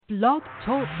Blog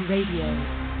Talk Radio.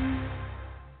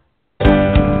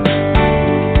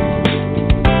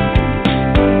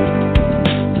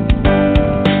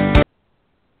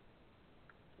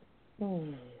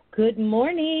 Good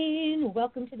morning.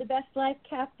 Welcome to the Best Life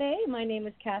Cafe. My name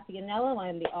is Kathy Anello. I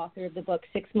am the author of the book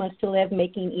 6 Months to Live,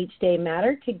 Making Each Day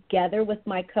Matter, together with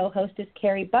my co-hostess,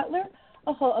 Carrie Butler,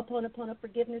 a Ho'oponopono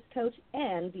forgiveness coach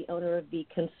and the owner of the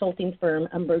consulting firm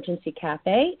Emergency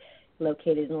Cafe,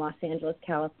 located in Los Angeles,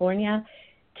 California.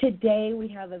 Today we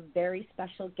have a very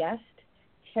special guest,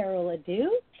 LaDue.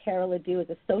 LaDue is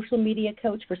a social media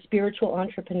coach for spiritual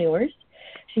entrepreneurs.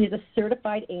 She is a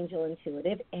certified angel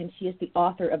intuitive, and she is the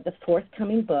author of the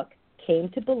forthcoming book, Came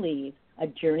to Believe, A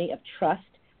Journey of Trust,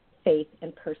 Faith,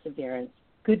 and Perseverance.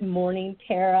 Good morning,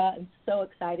 Tara. I'm so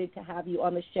excited to have you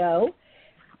on the show.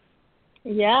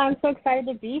 Yeah, I'm so excited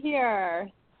to be here.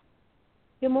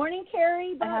 Good morning,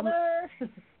 Carrie Butler.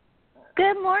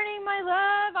 Good morning, my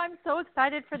love. I'm so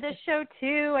excited for this show,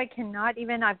 too. I've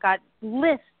got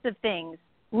lists of things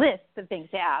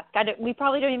to ask. We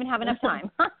probably don't even have enough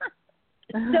time. So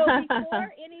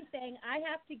before anything, I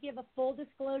have to give a full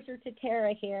disclosure to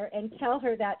Tara here and tell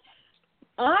her that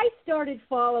I started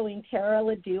following Tara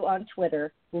LaDue on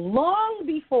Twitter long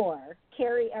before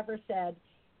Carrie ever said,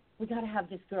 we got to have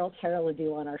this girl, Tara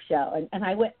LaDue, on our show. And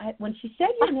when she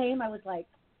said your name, I was like,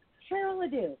 Tara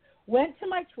LaDue. Went to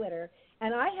my Twitter,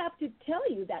 and I have to tell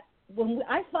you that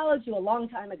I followed you a long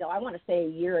time ago, I want to say a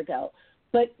year ago,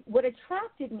 but what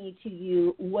attracted me to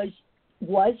you was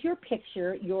your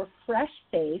picture, your fresh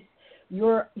face,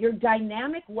 your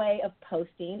dynamic way of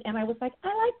posting, and I was like, I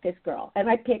like this girl, and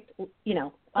I picked,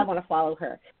 I want to follow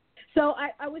her. So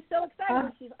I was so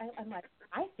excited. I'm like,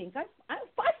 I think I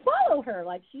follow her.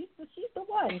 Like she's the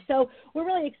one. So we're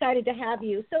really excited to have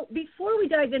you. So before we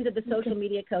dive into the social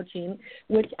media coaching,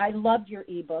 which I loved your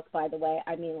ebook, by the way.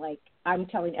 I mean, like I'm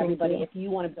telling everybody, if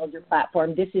you want to build your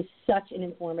platform, this is such an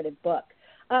informative book.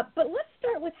 But let's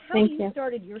start with how you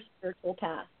started your spiritual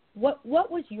path. What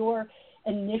was your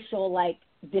initial,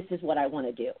 this is what I want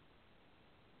to do?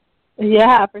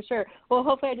 Yeah, for sure. Well,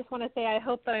 hopefully I just want to say I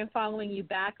hope that I'm following you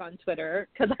back on Twitter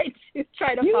because I do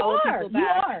try to follow people back. You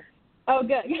are. Oh,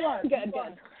 good. You are. Good.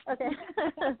 Okay.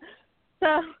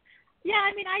 So, yeah,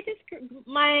 I mean,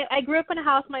 I grew up in a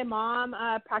house. My mom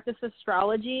practiced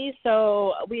astrology,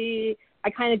 so I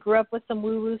kind of grew up with some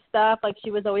woo-woo stuff. Like she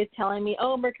was always telling me,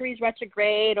 oh, Mercury's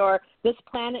retrograde or this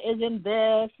planet is in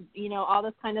this, all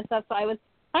this kind of stuff. So I was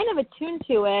kind of attuned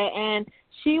to it. And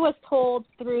she was told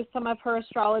through some of her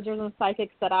astrologers and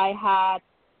psychics that I had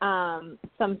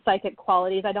some psychic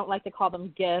qualities. I don't like to call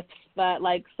them gifts, but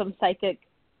like some psychic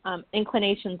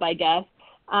inclinations, I guess.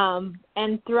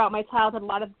 And throughout my childhood, a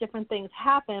lot of different things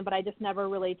happened, but I just never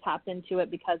really tapped into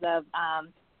it because of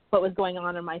what was going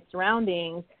on in my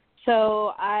surroundings.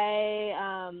 So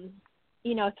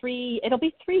it'll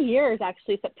be 3 years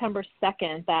actually, September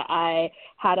 2nd, that I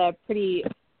had a pretty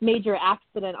major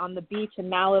accident on the beach in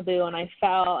Malibu, and I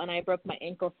fell and I broke my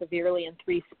ankle severely in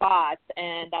 3 spots,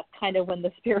 and that's kind of when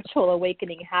the spiritual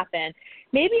awakening happened.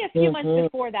 Maybe a few months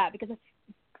before that, because a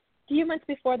few months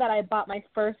before that I bought my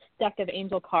first deck of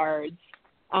angel cards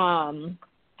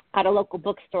at a local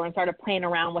bookstore and started playing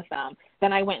around with them.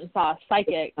 Then I went and saw a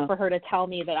psychic for her to tell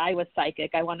me that I was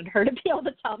psychic. I wanted her to be able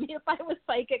to tell me if I was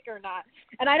psychic or not.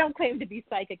 And I don't claim to be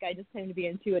psychic. I just claim to be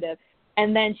intuitive.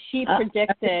 And then she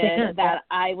predicted that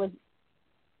I was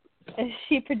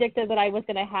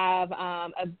going to have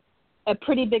a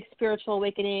pretty big spiritual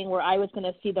awakening where I was going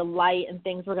to see the light and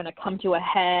things were going to come to a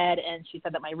head. And she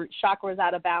said that my root chakra was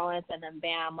out of balance. And then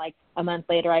bam, like a month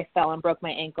later, I fell and broke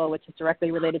my ankle, which is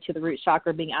directly related to the root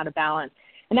chakra being out of balance.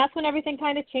 And that's when everything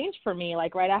kind of changed for me.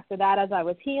 Like right after that, as I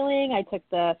was healing, I took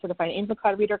the Certified Angel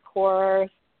Card Reader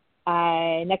course.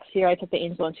 Next year, I took the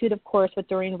Angel Intuitive course with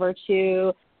Doreen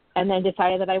Virtue, and then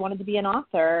decided that I wanted to be an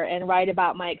author and write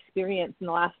about my experience in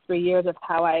the last 3 years of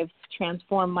how I've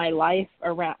transformed my life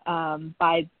around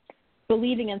by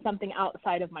believing in something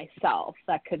outside of myself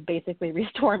that could basically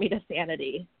restore me to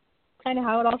sanity. Kind of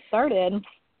how it all started.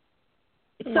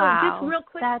 So just real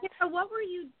quick, what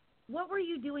were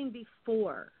you doing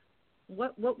before?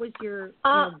 What was your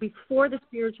before the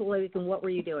spiritual awakening? What were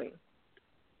you doing?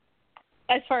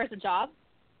 As far as a job?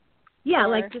 Yeah,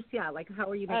 how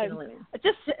are you making a living?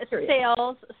 Just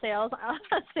sales. Sales.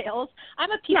 I'm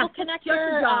a people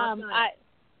connector.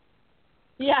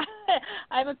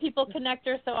 I'm a people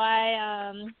connector, so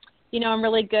I'm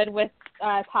really good with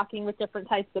talking with different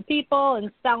types of people and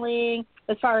selling.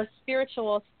 As far as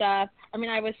spiritual stuff, I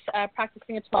mean, I was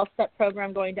practicing a 12-step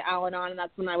program going to Al-Anon, and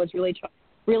that's when I was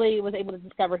really was able to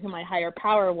discover who my higher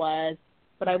power was,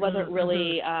 but I wasn't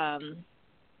really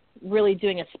really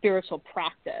doing a spiritual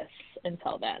practice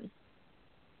until then.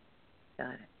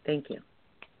 Got it. Thank you.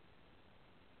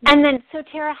 And then, so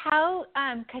Tara, how,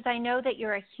 because I know that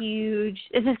you're a huge,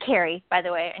 this is Carrie, by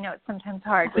the way. I know it's sometimes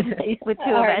hard with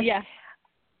two of us. Yeah.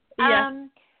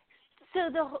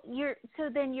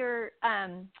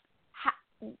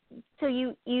 So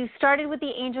you started with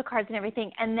the angel cards and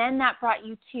everything, and then that brought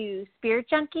you to Spirit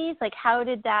Junkies. Like, how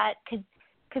did that?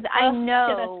 Because I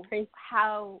know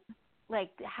how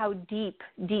deep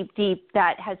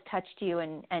that has touched you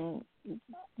and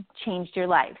changed your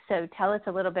life. So tell us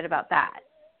a little bit about that.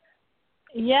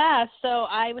 Yeah, so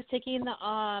I was taking the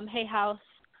Hay House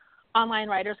online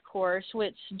writers course,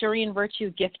 which Doreen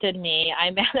Virtue gifted me.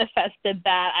 I manifested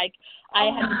that. I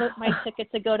had booked my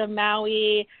ticket to go to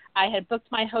Maui. I had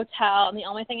booked my hotel, and the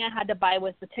only thing I had to buy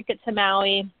was the ticket to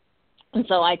Maui. And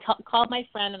so I called my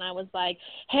friend, and I was like,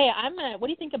 hey, what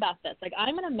do you think about this? Like,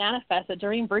 I'm going to manifest that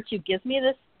Doreen Virtue gives me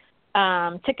this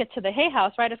ticket to the Hay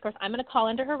House writers course. I'm going to call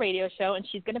into her radio show, and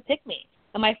she's going to pick me.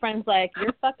 And my friend's like,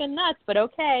 you're fucking nuts, but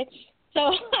okay. So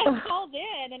I called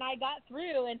in, and I got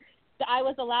through, and I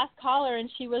was the last caller, and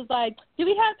she was like, do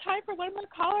we have time for one more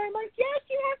caller? I'm like, yes,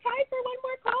 you have time for one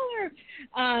more caller.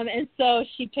 And so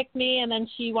she picked me, and then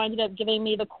she wound up giving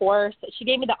me the course. She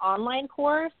gave me the online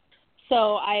course,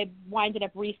 so I winded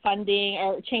up refunding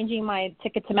or changing my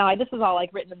ticket to Maui. This is all,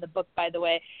 like, written in the book, by the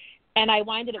way. And I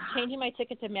winded up changing my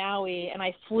ticket to Maui, and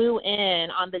I flew in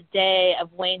on the day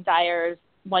of Wayne Dyer's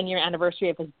 1-year anniversary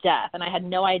of his death, and I had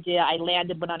no idea. I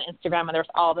landed, went on Instagram, and there was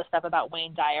all this stuff about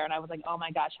Wayne Dyer, and I was like, oh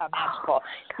my gosh, how magical.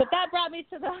 But that brought me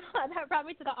to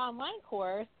the online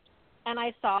course, and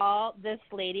I saw this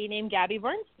lady named Gabby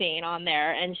Bernstein on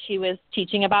there, and she was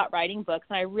teaching about writing books,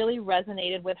 and I really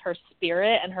resonated with her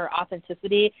spirit and her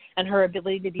authenticity and her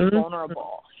ability to be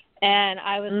vulnerable. And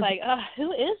I was like,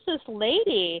 who is this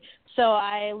lady? So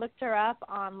I looked her up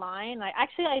online. I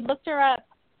looked her up.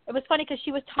 It was funny because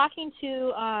she was talking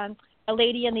to a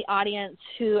lady in the audience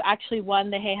who actually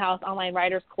won the Hay House online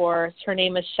writers course. Her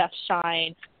name is Chef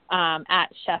Shine,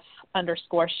 at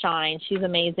Chef_Shine. She's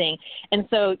amazing. And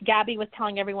so Gabby was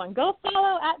telling everyone, go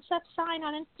follow at Chef Shine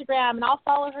on Instagram, and I'll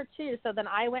follow her too. So then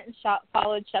I went and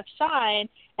followed Chef Shine,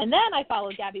 and then I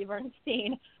followed Gabby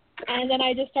Bernstein. And then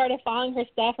I just started following her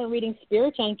stuff and reading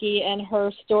Spirit Junkie, and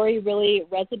her story really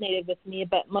resonated with me,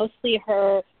 but mostly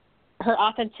her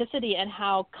authenticity and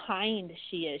how kind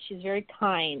she is. She's very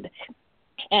kind,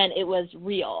 and it was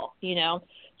real, you know.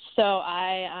 So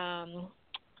I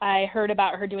heard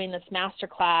about her doing this master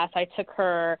class. I took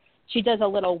her. She does a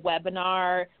little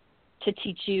webinar to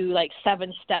teach you like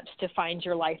 7 steps to find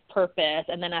your life purpose,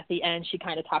 and then at the end she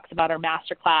kind of talks about her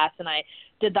master class. And I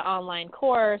did the online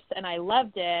course, and I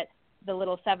loved it. The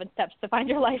little 7 steps to find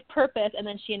your life purpose. And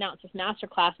then she announced this master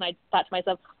class, and I thought to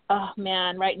myself, oh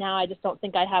man, right now I just don't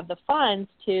think I have the funds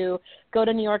to go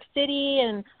to New York City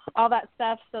and all that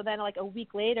stuff. So then like a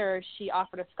week later, she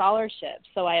offered a scholarship.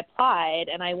 So I applied,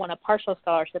 and I won a partial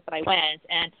scholarship, and I went.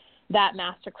 And that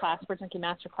master class, Spirit Junkie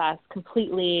master class,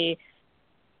 completely,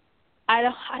 I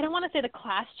don't want to say the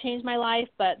class changed my life,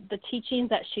 but the teachings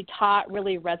that she taught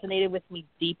really resonated with me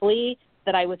deeply,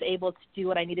 that I was able to do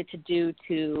what I needed to do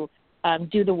to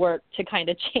do the work to kind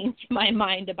of change my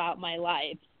mind about my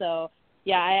life. So,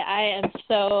 yeah, I am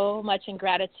so much in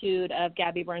gratitude of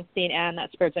Gabby Bernstein and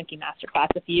that Spirit Junkie Masterclass.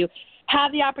 If you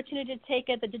have the opportunity to take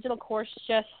it, the digital course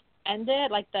just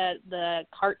ended, like the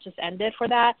cart just ended for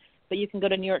that, but you can go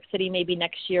to New York City maybe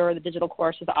next year, or the digital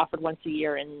course is offered once a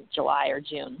year in July or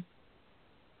June.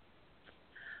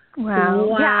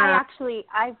 Wow.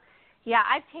 Yeah,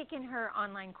 I've taken her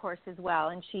online course as well,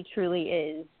 and she truly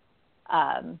is,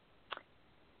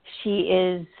 she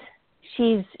is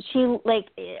a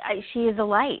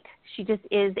light. She just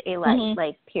is a light,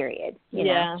 like, period. You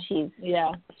know, she's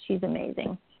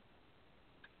amazing.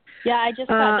 Yeah, I just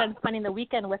got done spending the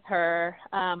weekend with her.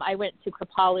 I went to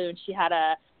Kripalu, and she had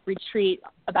a retreat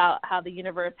about how the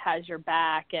universe has your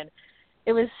back, and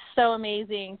it was so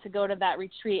amazing to go to that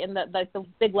retreat. And the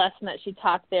big lesson that she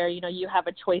taught there, you know, you have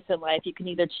a choice in life. You can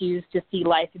either choose to see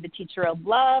life through the teacher of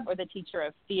love or the teacher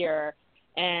of fear.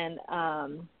 And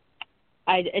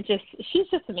she's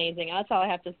just amazing. That's all I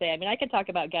have to say. I mean, I could talk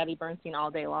about Gabby Bernstein all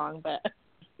day long, but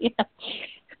yeah.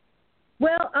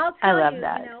 Well, I'll tell you, love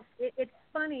that. You know, it's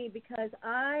funny because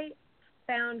I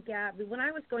found Gabby when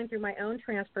I was going through my own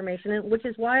transformation, and which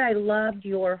is why I loved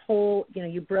your whole, you know,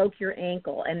 you broke your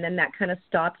ankle and then that kind of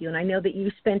stopped you. And I know that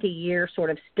you spent a year sort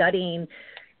of studying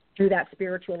through that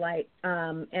spiritual light.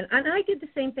 And I did the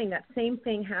same thing. That same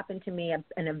thing happened to me.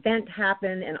 An event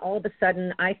happened, and all of a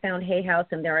sudden I found Hay House,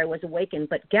 and there I was awakened.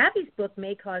 But Gabby's book,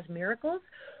 May Cause Miracles,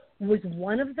 was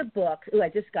one of the books. Ooh, I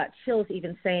just got chills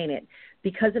even saying it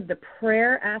because of the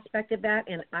prayer aspect of that.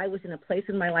 And I was in a place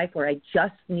in my life where I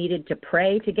just needed to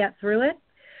pray to get through it.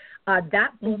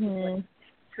 That book is what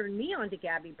turned me on to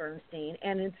Gabby Bernstein.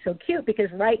 And it's so cute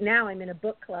because right now I'm in a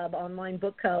book club, online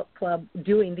book club,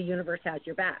 doing The Universe Has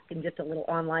Your Back, and just a little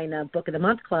online Book of the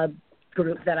Month club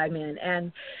group that I'm in.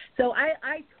 And so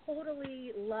I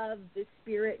totally love the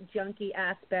spirit junkie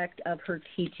aspect of her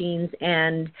teachings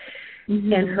and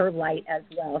her light as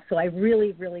well. So I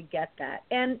really, really get that.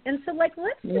 And so like,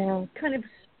 let's just kind of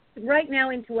right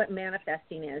now into what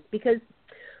manifesting is, because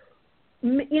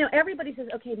you know, everybody says,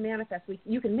 okay, manifest.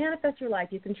 You can manifest your life.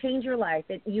 You can change your life.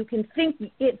 You can think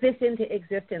this into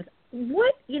existence.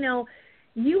 What, you know,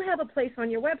 you have a place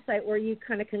on your website where you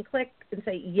kind of can click and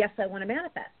say, yes, I want to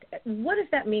manifest. What does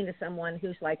that mean to someone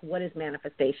who's like, what does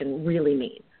manifestation really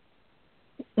mean?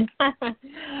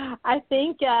 I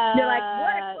think you're like,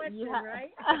 what a question,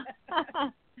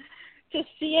 right? To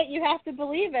see it, you have to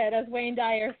believe it, as Wayne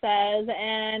Dyer says,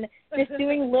 and just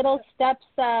doing little steps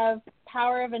of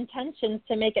power of intentions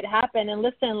to make it happen. And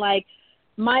listen, like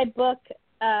my book,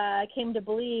 Came to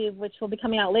Believe, which will be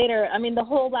coming out later, I mean, the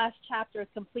whole last chapter is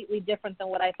completely different than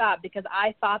what I thought, because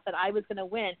I thought that I was going to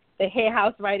win the Hay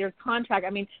House Writers contract. I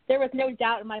mean, there was no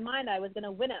doubt in my mind I was going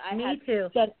to win it. I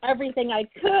had done everything I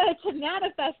could to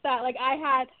manifest that. Like I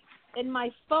had in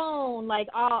my phone, like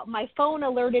my phone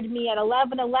alerted me at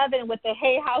 11:11 with the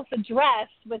Hay House address,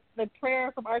 with the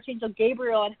prayer from Archangel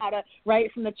Gabriel and how to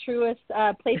write from the truest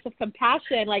place of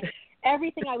compassion. Like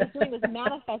everything I was doing was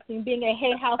manifesting, being a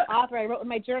Hay House author. I wrote in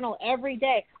my journal every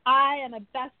day, I am a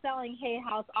best-selling Hay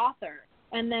House author.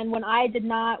 And then when I did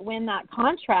not win that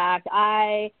contract,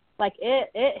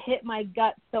 it hit my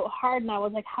gut so hard, and I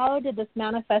was like, how did this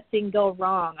manifesting go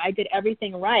wrong? I did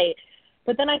everything right.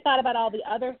 But then I thought about all the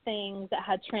other things that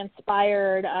had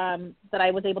transpired that I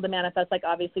was able to manifest, like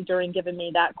obviously during giving me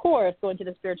that course, going to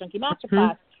the Spirit Junkie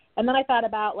Masterclass. And then I thought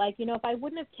about, like, you know, if I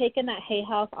wouldn't have taken that Hay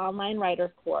House online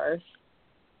writer's course,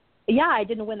 yeah, I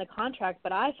didn't win the contract,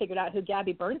 but I figured out who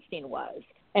Gabby Bernstein was.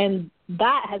 And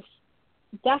that has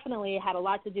definitely had a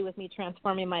lot to do with me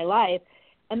transforming my life.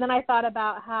 And then I thought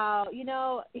about how, you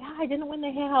know, yeah, I didn't win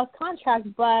the Hay House contract,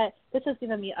 but this has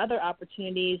given me other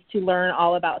opportunities to learn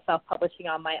all about self-publishing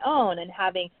on my own and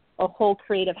having a whole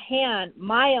creative hand,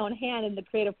 my own hand in the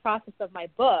creative process of my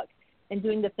book and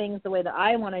doing the things the way that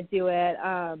I want to do it.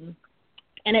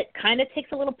 And it kind of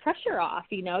takes a little pressure off,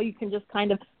 you know. You can just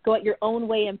kind of go at your own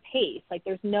way and pace. Like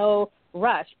there's no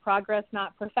rush, progress,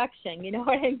 not perfection. You know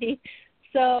what I mean?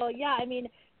 So, yeah, I mean,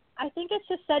 I think it's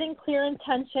just setting clear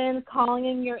intentions, calling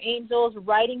in your angels,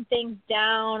 writing things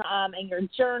down in your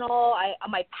journal.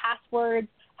 My passwords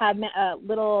have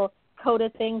little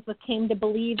coded things with Came to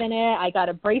Believe in it. I got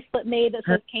a bracelet made that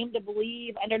says Came to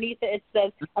Believe. Underneath it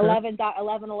says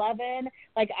 11.1111.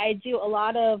 Like I do a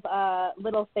lot of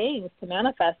little things to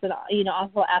manifest, and, you know,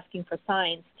 also asking for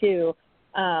signs too.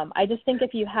 I just think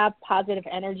if you have positive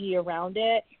energy around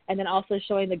it, and then also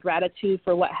showing the gratitude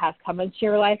for what has come into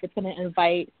your life, it's going to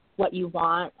invite what you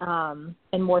want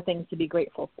and more things to be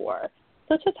grateful for.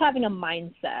 So it's just having a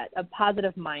mindset, a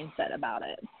positive mindset about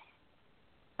it.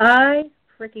 I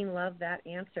freaking love that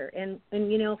answer. And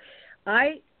you know,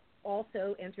 I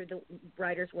also entered the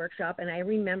writer's workshop, and I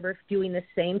remember doing the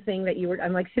same thing that you were.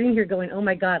 I'm like sitting here going, oh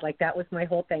my God, like that was my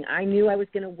whole thing. I knew I was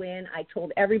going to win. I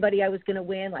told everybody I was going to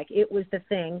win, like it was the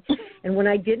thing. And when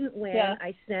I didn't win,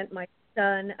 I sent my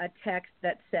son a text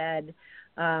that said,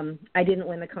 I didn't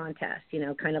win the contest, you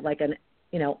know, kind of like an,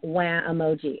 you know, wah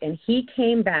emoji. And he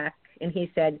came back and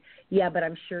he said, yeah, but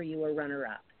I'm sure you were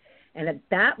runner-up. And at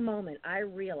that moment, I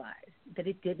realized that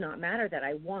it did not matter that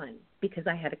I won, because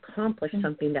I had accomplished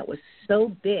something that was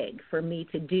so big for me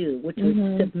to do, which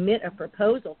was submit a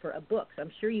proposal for a book. So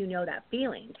I'm sure you know that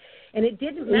feeling. And it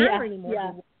didn't matter anymore.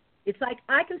 Yeah. It's like,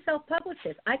 I can self-publish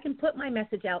this. I can put my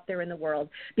message out there in the world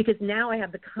because now I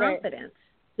have the confidence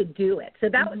to do it. So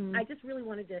that was, I just really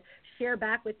wanted to share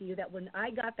back with you that when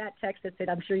I got that text that said,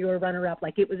 I'm sure you were runner-up,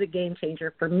 like it was a game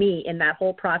changer for me in that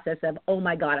whole process of, oh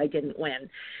my God, I didn't win.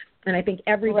 And I think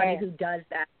everybody who does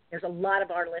that, there's a lot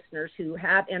of our listeners who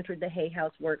have entered the Hay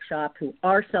House workshop, who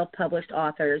are self-published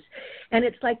authors, and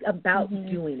it's like about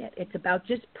doing it. It's about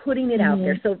just putting it out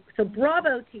there. So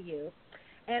bravo to you.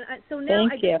 And so now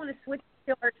I just want to switch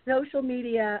to our social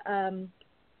media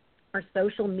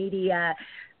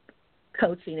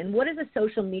coaching. And what is a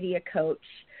social media coach?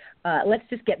 Let's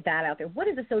just get that out there. What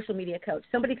is a social media coach?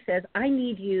 Somebody says, I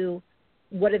need you.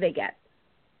 What do they get?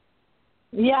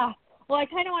 Yeah. Well, I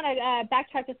kind of want to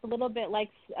backtrack just a little bit, like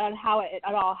how it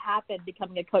all happened,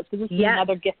 becoming a coach, because this is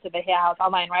another gift of the Hay House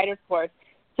Online Writers Course.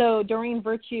 So Doreen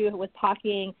Virtue was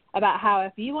talking about how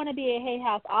if you want to be a Hay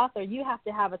House author, you have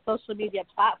to have a social media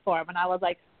platform. And I was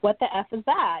like, what the F is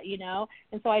that, you know?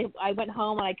 And so I went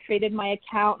home and I created my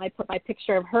account and I put my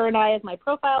picture of her and I as my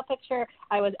profile picture.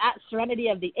 I was at Serenity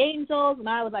of the Angels and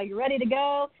I was like ready to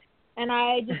go. And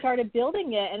I just started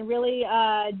building it and really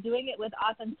doing it with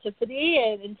authenticity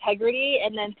and integrity.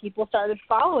 And then people started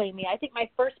following me. I think my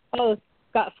first post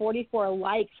got 44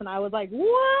 likes and I was like, what?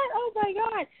 Oh my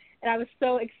God. And I was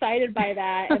so excited by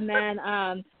that. And then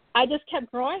I just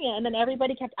kept growing it. And then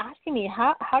everybody kept asking me,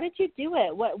 how did you do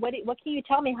it? What can you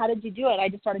tell me? How did you do it? I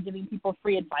just started giving people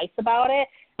free advice about it.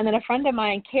 And then a friend of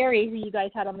mine, Carrie, who you guys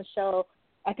had on the show,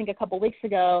 I think a couple weeks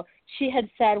ago, she had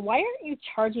said, why aren't you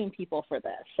charging people for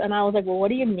this? And I was like, well, what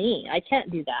do you mean? I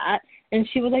can't do that. And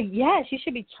she was like, yes, you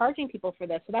should be charging people for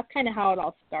this. So that's kind of how it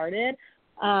all started.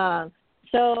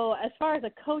 So as far as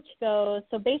a coach goes,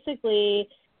 so basically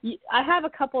I have a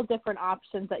couple different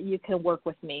options that you can work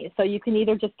with me. So you can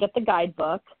either just get the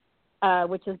guidebook,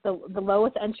 which is the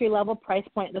lowest entry-level price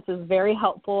point. This is very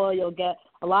helpful. You'll get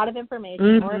a lot of information.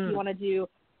 Mm-hmm. Or if you want to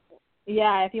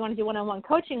do one-on-one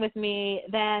coaching with me,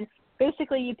 then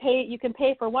basically you can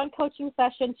pay for one coaching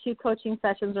session, 2 coaching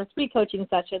sessions, or 3 coaching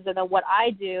sessions. And then what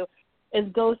I do is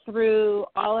go through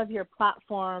all of your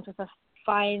platforms with a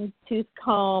fine-tooth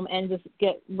comb and just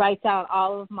write down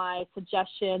all of my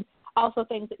suggestions, also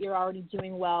things that you're already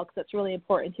doing well, because it's really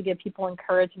important to give people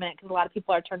encouragement, because a lot of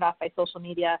people are turned off by social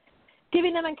media.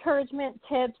 Giving them encouragement,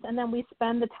 tips, and then we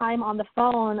spend the time on the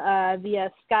phone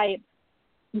via Skype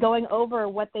going over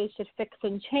what they should fix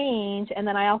and change. And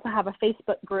then I also have a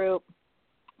Facebook group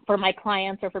for my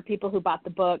clients or for people who bought the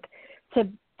book to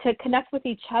connect with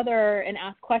each other and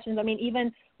ask questions. I mean,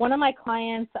 even one of my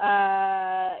clients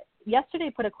yesterday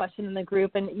put a question in the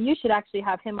group, and you should actually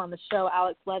have him on the show,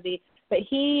 Alex Levy. But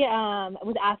he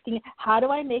was asking, how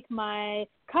do I make my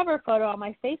cover photo on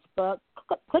my Facebook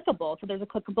clickable? So there's a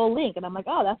clickable link. And I'm like,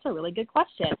 oh, that's a really good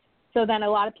question. So then a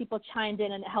lot of people chimed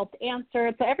in and helped answer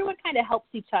it. So everyone kind of helps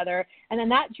each other. And then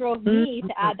that drove me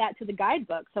to add that to the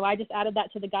guidebook. So I just added that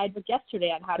to the guidebook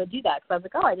yesterday on how to do that. So I was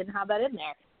like, oh, I didn't have that in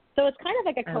there. So it's kind of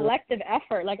like a collective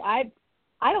effort. Like I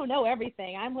don't know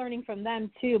everything. I'm learning from them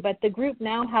too. But the group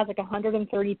now has like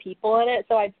 130 people in it.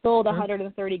 So I've sold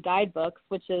 130 guidebooks,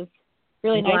 which is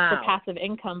really nice for passive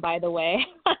income, by the way.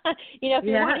 If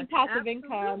you're wanting passive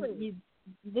income,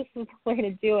 this is the way to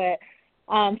do it.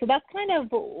 So that's kind of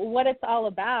what it's all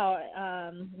about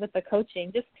with the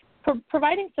coaching, just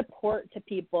providing support to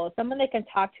people, someone they can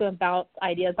talk to and bounce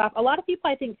ideas off. A lot of people,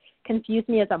 I think, confuse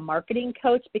me as a marketing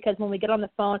coach, because when we get on the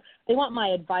phone, they want my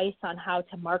advice on how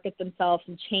to market themselves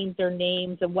and change their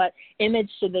names and what image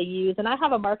should they use. And I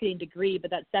have a marketing degree, but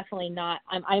that's definitely not,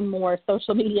 I'm more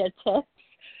social media tips.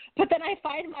 But then I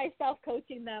find myself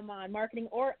coaching them on marketing,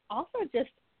 or also just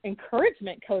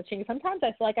encouragement coaching. Sometimes I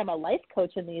feel like I'm a life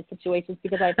coach in these situations,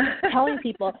 because I'm telling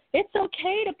people it's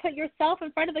okay to put yourself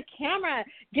in front of the camera,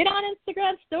 get on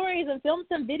Instagram stories and film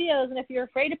some videos. And if you're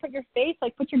afraid to put your face,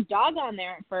 like put your dog on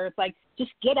there at first, like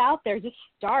just get out there, just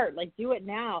start, like do it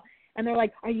now. And they're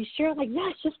like, are you sure? I'm like,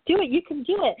 yes, just do it. You can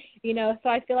do it. So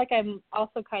I feel like I'm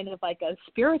also kind of like a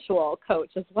spiritual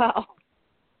coach as well.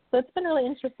 So it's been really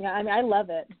interesting. I mean, I love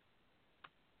it.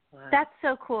 Wow. That's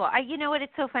so cool. You know what?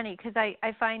 It's so funny, because I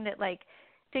find that, like,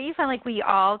 do you find like we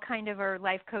all kind of are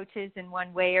life coaches in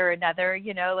one way or another,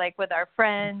 like with our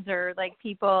friends or like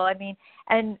people? I mean,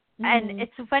 and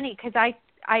it's so funny, because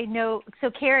I know, so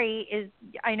Carrie is,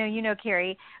 I know you know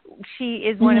Carrie. She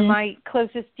is one of my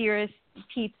closest, dearest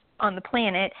peeps on the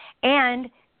planet. And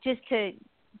just to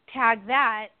tag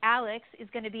that, Alex is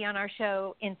going to be on our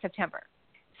show in September.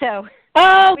 So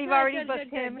we've already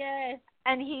booked him. Yes.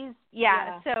 And he's,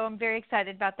 so I'm very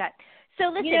excited about that. So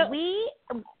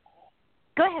listen,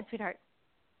 go ahead, sweetheart.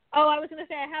 Oh, I was going to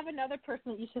say, I have another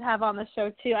person that you should have on the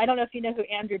show, too. I don't know if you know who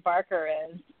Andrew Barker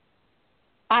is.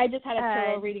 I just had a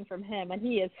tarot reading from him, and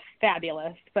he is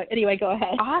fabulous. But anyway, go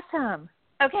ahead. Awesome.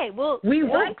 Okay, well, we'll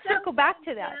circle back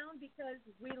to that. Because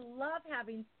we love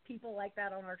having people like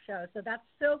that on our show. So that's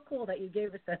so cool that you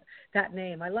gave us that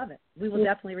name. I love it. We will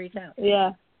definitely reach out.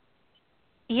 Yeah.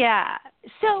 Yeah.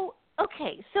 So,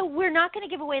 okay, so we're not going to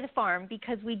give away the farm,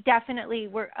 because we definitely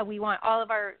we want all of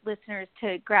our listeners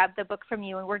to grab the book from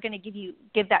you, and we're going to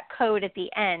give that code at the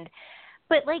end.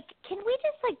 But like, can we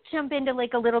just like jump into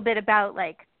like a little bit about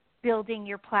like building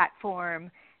your platform,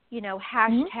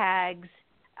 hashtags?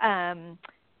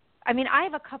 I mean, I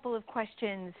have a couple of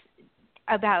questions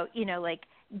about, like,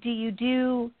 do you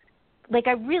do, like,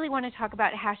 I really want to talk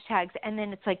about hashtags, and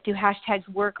then it's like, do hashtags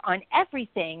work on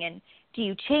everything, and do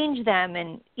you change them,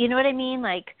 and you know what I mean?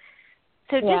 Like,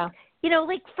 so just,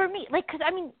 like for me, like, because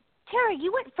I mean, Tara,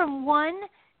 you went from 1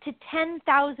 to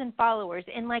 10,000 followers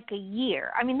in like a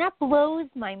year. I mean, that blows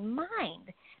my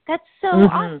mind. That's so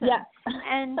awesome. Yeah.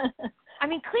 And I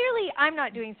mean, clearly I'm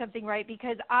not doing something right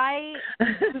because I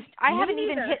haven't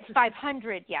even hit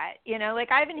 500 yet, you know, like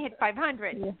I haven't hit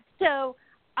 500. Yeah. So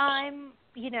I'm,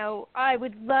 you know, I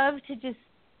would love to just,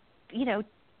 you know,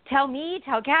 tell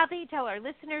Kathy, tell our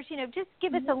listeners, you know, just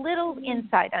give us a little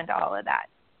insight into all of that.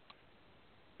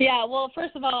 Yeah, well,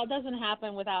 first of all, it doesn't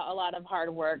happen without a lot of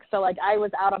hard work. So, like, I was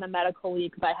out on a medical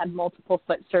leave because I had multiple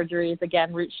foot surgeries,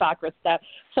 again, root chakra stuff.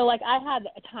 So, like, I had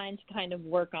time to kind of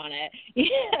work on it.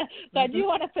 Yeah, so I do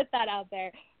want to put that out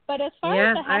there. But as far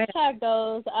as the hashtag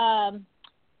goes,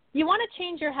 you want to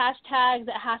change your hashtags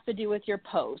that has to do with your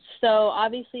post. So,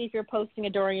 obviously, if you're posting a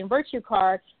Doreen Virtue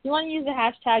card, you want to use the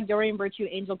hashtag Doreen Virtue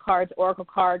Angel Cards, Oracle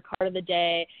Card, Card of the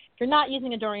Day. If you're not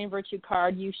using a Doreen Virtue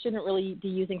card, you shouldn't really be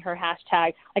using her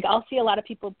hashtag. Like, I'll see a lot of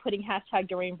people putting hashtag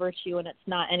Doreen Virtue, and it's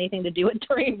not anything to do with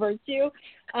Doreen Virtue.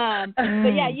 But,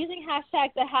 yeah, using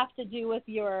hashtags that have to do with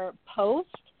your post.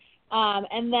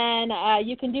 And then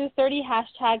you can do 30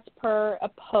 hashtags per a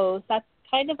post. That's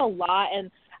kind of a lot, and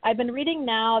I've been reading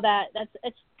now that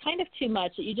it's kind of too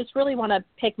much. You just really want to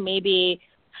pick maybe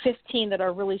 15 that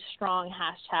are really strong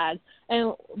hashtags.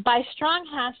 And by strong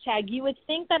hashtag, you would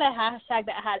think that a hashtag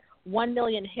that had 1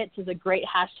 million hits is a great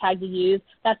hashtag to use.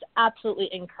 That's absolutely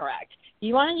incorrect.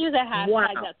 You want to use a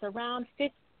hashtag that's around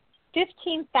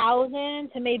 15,000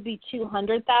 to maybe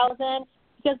 200,000,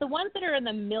 because the ones that are in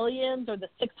the millions or the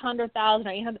 600,000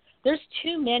 or 800, there's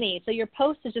too many. So your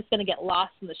post is just going to get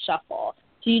lost in the shuffle.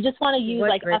 So you just want to use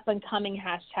like up-and-coming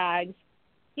hashtags,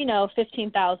 you know,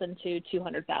 15,000 to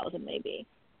 200,000 maybe.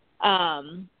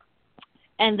 And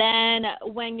then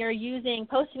when you're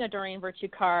posting a Doreen Virtue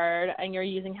card and you're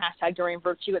using hashtag Doreen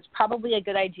Virtue, it's probably a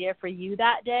good idea for you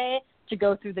that day to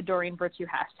go through the Doreen Virtue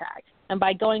hashtag. And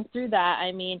by going through that,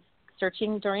 I mean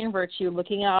searching Doreen Virtue,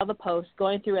 looking at all the posts,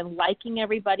 going through and liking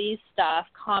everybody's stuff,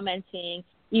 commenting,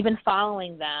 even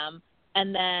following them.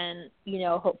 And then, you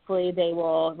know, hopefully they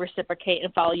will reciprocate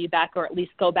and follow you back, or at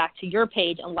least go back to your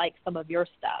page and like some of your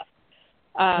stuff.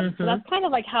 So that's kind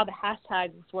of like how the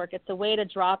hashtags work. It's a way to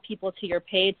draw people to your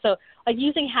page. So like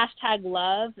using hashtag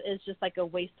love is just like a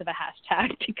waste of a hashtag,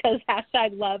 because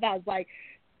hashtag love has like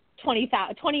 20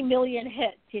 million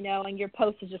hits, you know, and your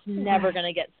post is just never going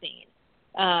to get seen.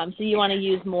 So you want to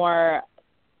use more,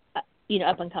 you know,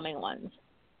 up-and-coming ones.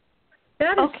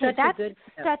 That is such a good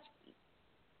tip.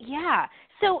 Yeah.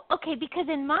 So, okay, because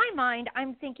in my mind,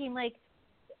 I'm thinking like,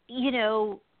 you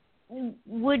know,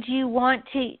 would you want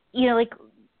to, you know, like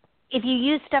if you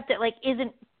use stuff that like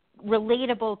isn't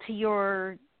relatable to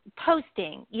your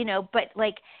posting, you know, but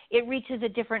like it reaches a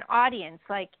different audience.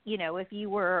 Like, you know, if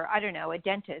you were, I don't know, a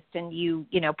dentist and you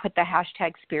know, put the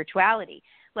hashtag spirituality,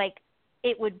 like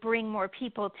it would bring more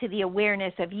people to the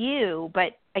awareness of you,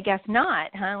 but I guess not,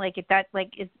 huh? Like if that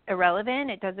like is irrelevant,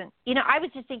 it doesn't, you know, I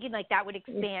was just thinking like that would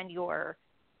expand your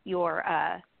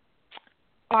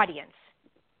audience.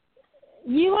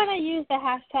 You want to use the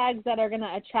hashtags that are going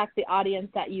to attract the audience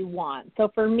that you want. So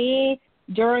for me,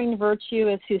 Doreen Virtue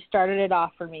is who started it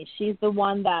off for me. She's the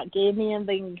one that gave me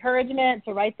the encouragement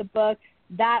to write the book.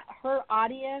 That her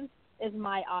audience is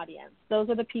my audience. Those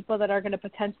are the people that are going to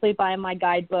potentially buy my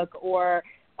guidebook or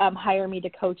hire me to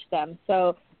coach them.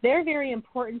 So they're very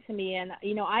important to me. And,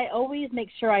 you know, I always make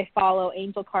sure I follow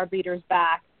angel card readers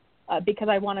back because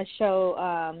I want to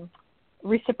show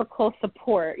reciprocal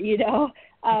support, you know.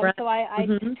 So I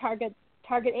target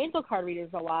angel card readers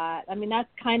a lot. I mean, that's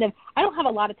kind of, I don't have a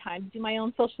lot of time to do my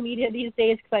own social media these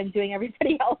days because I'm doing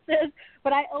everybody else's,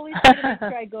 but I always try to make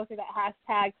sure I go through that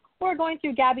hashtag, or going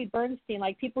through Gabby Bernstein.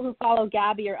 Like people who follow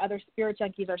Gabby or other spirit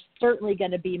junkies are certainly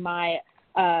going to be my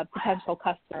potential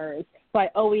customers. So I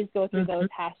always go through those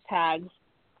hashtags.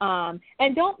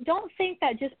 And don't think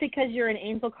that just because you're an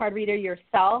angel card reader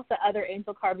yourself, that other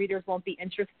angel card readers won't be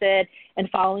interested in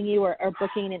following you or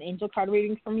booking an angel card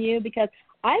reading from you, because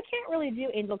I can't really do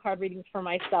angel card readings for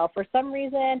myself. For some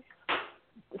reason,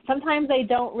 sometimes they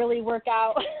don't really work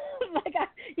out.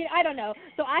 I don't know.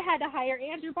 So I had to hire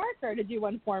Andrew Barker to do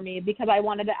one for me because I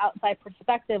wanted an outside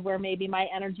perspective where maybe my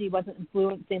energy wasn't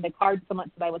influencing the cards so much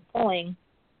that I was pulling.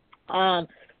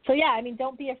 So yeah, I mean,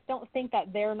 don't think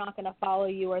that they're not going to follow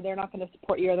you or they're not going to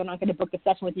support you or they're not going to book a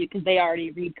session with you because they already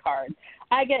read cards.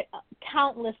 I get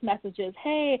countless messages.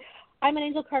 Hey, I'm an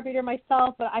angel card reader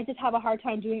myself, but I just have a hard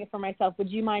time doing it for myself. Would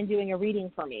you mind doing a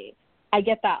reading for me? I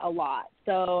get that a lot.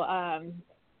 So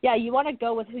yeah, you want to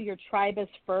go with who your tribe is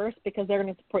first because they're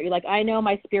going to support you. Like I know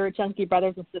my spirit junkie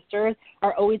brothers and sisters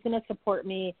are always going to support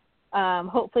me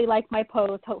hopefully like my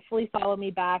post, hopefully follow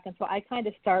me back. And so I kind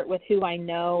of start with who I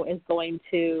know is going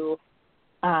to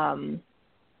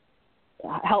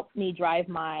help me drive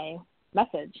my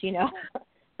message, you know.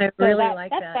 I really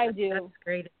like that's that. What I do. That's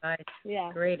great advice.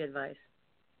 Yeah. Great advice.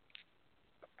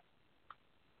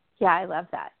 Yeah, I love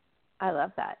that.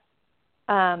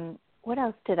 What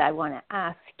else did I want to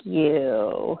ask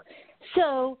you?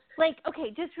 So, like,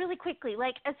 okay, just really quickly,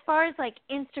 like, as far as, like,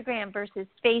 Instagram versus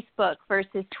Facebook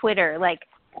versus Twitter, like,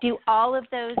 do all of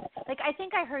those, like, I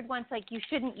think I heard once, like, you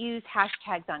shouldn't use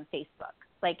hashtags on Facebook.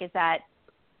 Like, is that?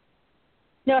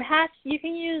 No, you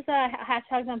can use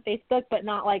hashtags on Facebook, but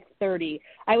not like 30.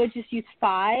 I would just use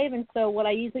 5. And so what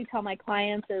I usually tell my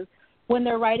clients is when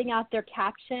they're writing out their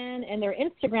caption and their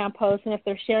Instagram posts, and if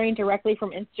they're sharing directly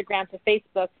from Instagram to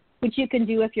Facebook, which you can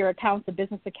do if your account's a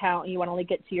business account and you want to only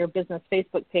get to your business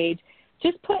Facebook page,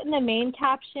 just put in the main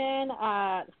caption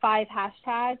 5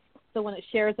 hashtags. So when it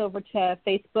shares over to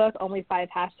Facebook, only 5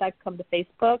 hashtags come to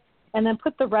Facebook, and then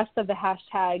put the rest of the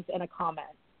hashtags in a comment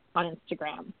on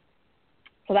Instagram.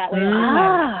 So that way only 5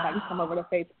 hashtags come over to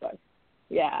Facebook.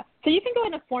 Yeah. So you can go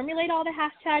in and formulate all the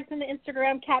hashtags in the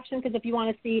Instagram caption, because if you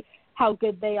want to see how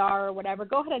good they are or whatever,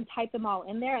 go ahead and type them all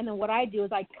in there. And then what I do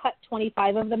is I cut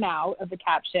 25 of them out of the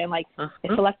caption, like I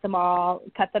select them all,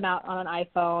 cut them out on an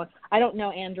iPhone. I don't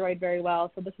know Android very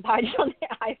well, so this is how I do on the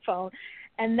iPhone.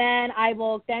 And then I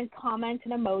will then comment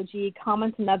an emoji,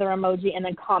 comment another emoji, and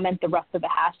then comment the rest of the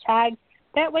hashtags.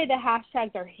 That way the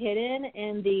hashtags are hidden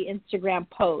in the Instagram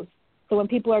post. So when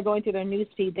people are going through their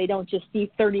newsfeed, they don't just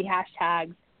see 30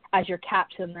 hashtags as your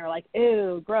caption. They're like,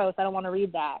 ew, gross, I don't want to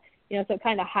read that. You know, so it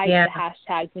kind of hides the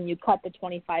hashtags when you cut the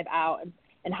 25 out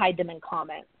and hide them in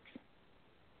comments.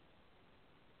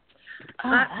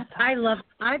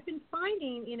 I've been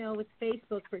finding, you know, with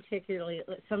Facebook particularly,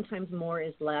 sometimes more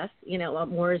is less, you know,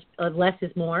 less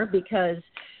is more, because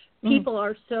people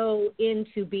are so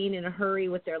into being in a hurry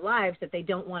with their lives that they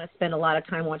don't want to spend a lot of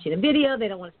time watching a video. They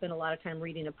don't want to spend a lot of time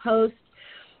reading a post.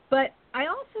 But I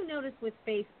also noticed with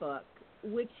Facebook,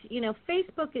 which, you know,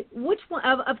 Facebook, which one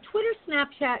of Twitter,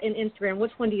 Snapchat, and Instagram,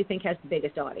 which one do you think has the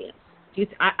biggest audience?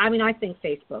 I mean, I think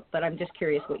Facebook, but I'm just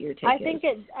curious what your take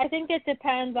is. I think it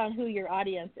depends on who your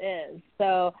audience is.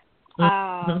 So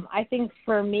I think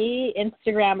for me,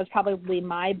 Instagram is probably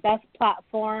my best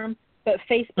platform, but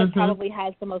Facebook probably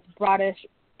has the most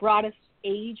broadest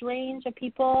age range of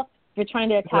people. If you're trying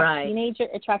to attract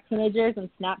teenagers, and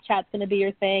Snapchat's going to be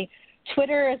your thing.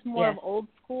 Twitter is more of old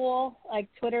school. Like,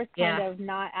 Twitter's kind of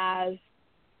not as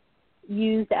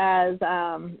used as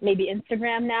maybe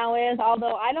Instagram now is.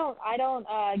 Although I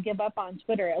don't give up on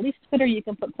Twitter. At least Twitter, you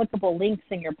can put clickable links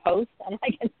in your posts,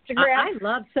 unlike Instagram. I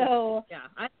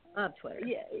love Twitter.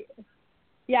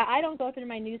 Yeah. I don't go through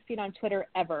my newsfeed on Twitter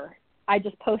ever. I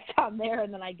just post on there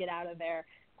and then I get out of there.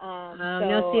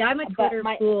 No, see, I'm a Twitter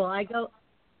fool.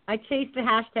 I chase the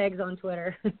hashtags on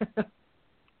Twitter.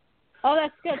 Oh,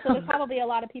 that's good. So there's probably a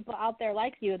lot of people out there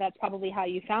like you. That's probably how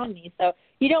you found me. So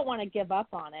you don't want to give up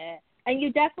on it. And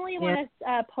you definitely want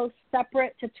to post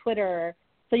separate to Twitter.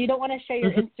 So you don't want to share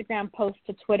your Instagram post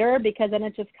to Twitter, because then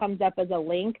it just comes up as a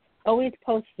link. Always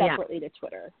post separately to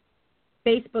Twitter.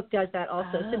 Facebook does that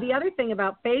also. So the other thing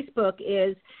about Facebook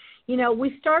is, you know,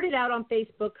 we started out on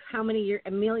Facebook many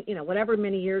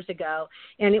years ago,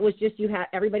 and it was just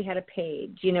everybody had a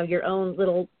page, you know, your own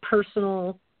little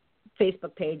personal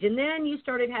Facebook page, and then you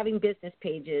started having business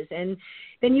pages, and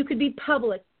then you could be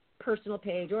public personal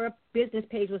page, or a business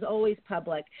page was always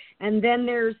public, and then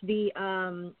there's the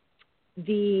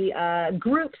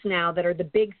groups now that are the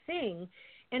big thing.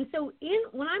 And so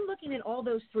when I'm looking at all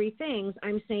those 3 things,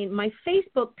 I'm saying my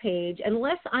Facebook page,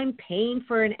 unless I'm paying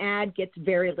for an ad, gets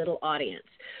very little audience.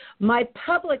 My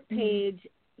public page,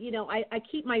 you know, I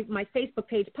keep my Facebook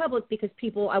page public because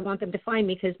I want them to find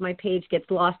me, because my page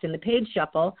gets lost in the page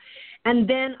shuffle. And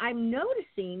then I'm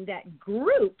noticing that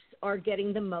groups are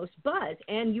getting the most buzz,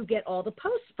 and you get all the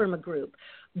posts from a group.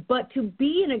 But to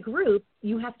be in a group,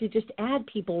 you have to just add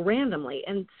people randomly.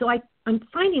 And so I'm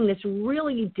finding this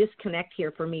really disconnect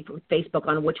here for me from Facebook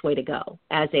on which way to go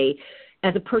as a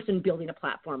person building a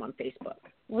platform on Facebook.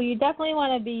 Well, you definitely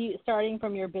want to be starting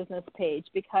from your business page,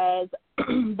 because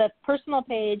the personal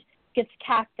page gets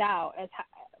capped out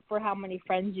for how many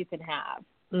friends you can have.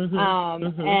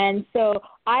 And so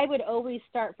I would always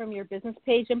start from your business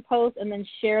page and post, and then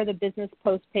share the business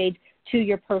post page to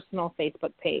your personal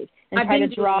Facebook page, and try to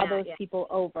draw those people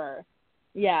over.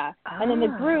 Yeah. And then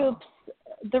the groups,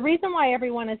 the reason why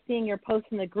everyone is seeing your posts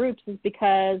in the groups is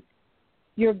because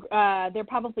they're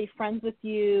probably friends with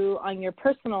you on your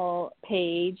personal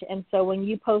page, and so when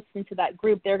you post into that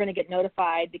group, they're going to get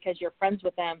notified because you're friends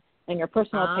with them on your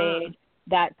personal page.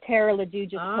 that Tara LaDue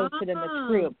just posted in this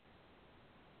group.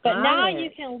 But now you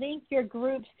can link your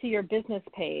groups to your business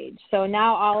page. So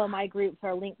now all of my groups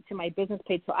are linked to my business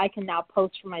page, so I can now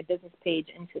post from my business page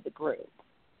into the group.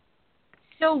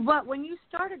 So when you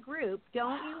start a group,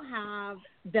 don't you have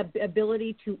the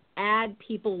ability to add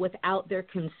people without their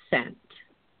consent?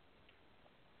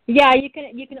 Yeah, you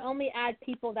can only add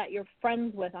people that you're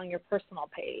friends with on your personal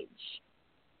page.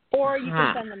 Or you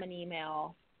can send them an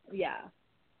email. Yeah.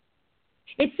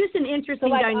 It's just an interesting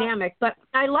dynamic, but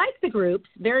I like the groups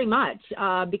very much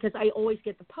because I always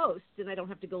get the posts and I don't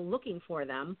have to go looking for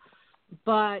them.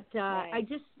 But I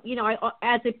just,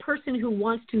 as a person who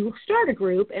wants to start a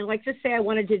group, and like just say I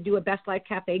wanted to do a Best Life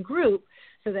Cafe group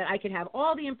so that I could have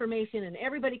all the information and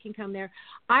everybody can come there,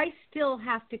 I still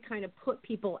have to kind of put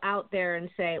people out there and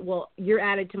say, well, you're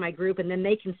added to my group, and then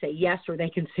they can say yes or they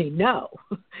can say no.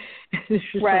 It's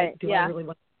just I really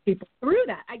want people through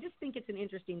that? I just think it's an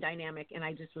interesting dynamic, and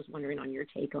I just was wondering on your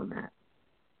take on that.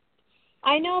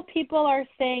 I know people are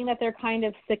saying that they're kind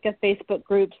of sick of Facebook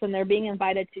groups and they're being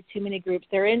invited to too many groups.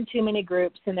 They're in too many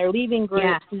groups and they're leaving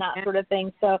groups and that sort of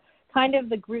thing. So kind of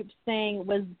the group thing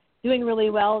was doing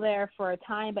really well there for a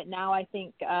time, but now I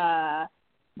think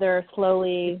they're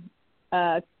slowly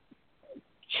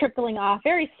trickling off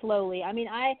very slowly. I mean,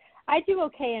 I do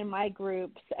okay in my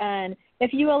groups, and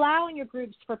if you allow in your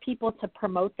groups for people to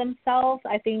promote themselves,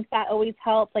 I think that always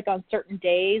helps, like on certain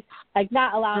days, like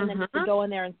not allowing them to go in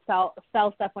there and sell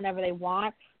stuff whenever they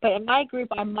want. But in my group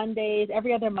on Mondays,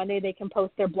 every other Monday they can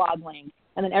post their blog link,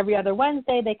 and then every other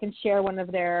Wednesday they can share one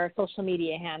of their social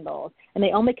media handles, and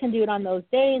they only can do it on those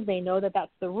days. They know that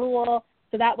that's the rule,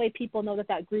 so that way people know that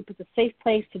that group is a safe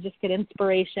place to just get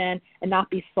inspiration and not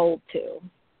be sold to.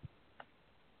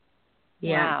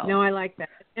 Yeah, no, I like that.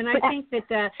 And I think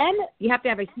that you have to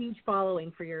have a huge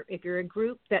following if you're a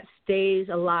group that stays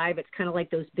alive. It's kind of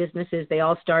like those businesses. They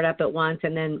all start up at once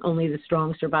and then only the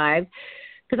strong survive.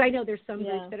 Because I know there's some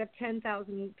groups that have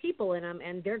 10,000 people in them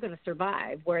and they're going to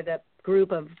survive, where the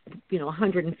group of,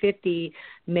 150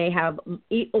 may have,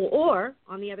 or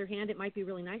on the other hand, it might be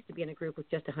really nice to be in a group with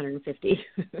just 150.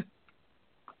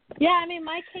 Yeah, I mean,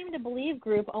 my Came to Believe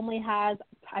group only has,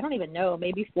 I don't even know,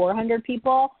 maybe 400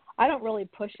 people. I don't really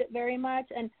push it very much.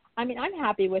 And, I mean, I'm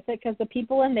happy with it because the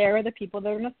people in there are the people that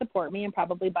are going to support me and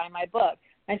probably buy my book.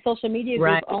 My social media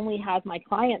group only has my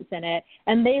clients in it,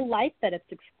 and they like that it's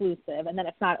exclusive and that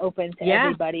it's not open to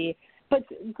everybody. But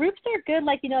groups are good,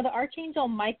 like, the Archangel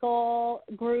Michael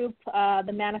group,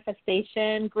 the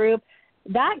Manifestation group.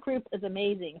 That group is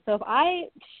amazing. So if I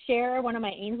share one of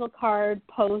my angel card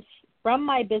posts from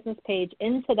my business page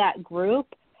into that group,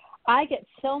 I get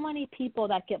so many people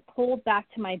that get pulled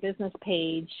back to my business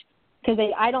page because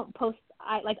I don't post.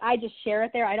 I just share it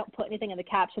there. I don't put anything in the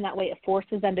caption. That way it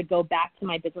forces them to go back to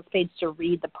my business page to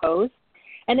read the post.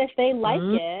 And if they like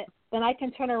it, then I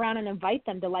can turn around and invite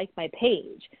them to like my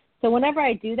page. So whenever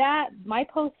I do that, my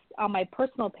posts on my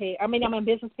personal page, on my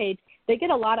business page, they get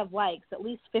a lot of likes, at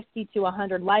least 50 to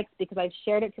 100 likes, because I've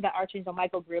shared it to the Archangel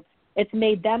Michael group. It's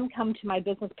made them come to my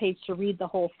business page to read the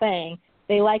whole thing.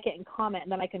 They like it and comment,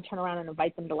 and then I can turn around and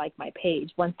invite them to like my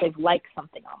page once they've liked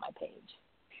something on my page.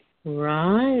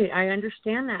 Right. I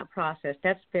understand that process.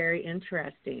 That's very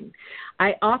interesting.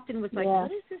 I often was like,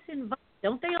 what is this invite?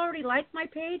 Don't they already like my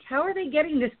page? How are they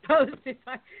getting this post? So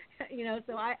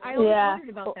I always wondered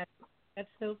about that. That's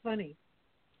so funny.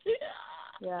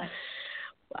 Yeah.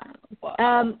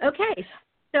 Wow. Okay.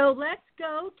 So let's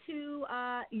go to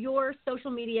your social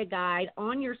media guide.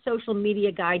 On your social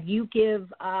media guide, you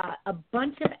give a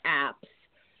bunch of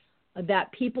apps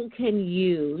that people can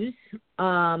use.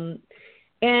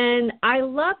 And I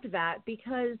loved that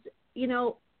because,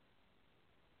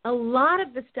 a lot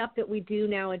of the stuff that we do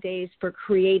nowadays for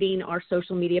creating our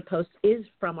social media posts is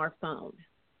from our phone.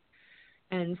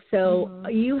 And so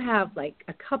you have like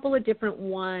a couple of different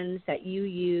ones that you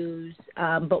use,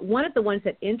 but one of the ones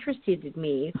that interested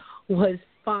me was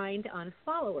Find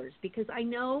Unfollowers, because I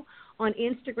know on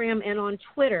Instagram and on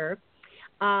Twitter,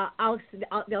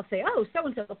 they'll say, oh,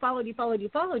 so-and-so followed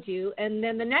you, and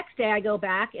then the next day I go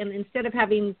back, and instead of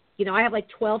having, I have like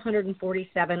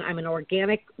 1,247. I'm an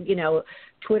organic,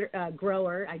 Twitter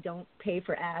grower. I don't pay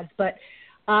for ads, but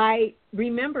I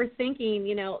remember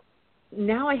thinking,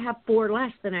 now I have 4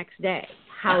 less the next day.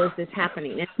 How is this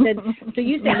happening? And so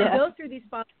you said you go through these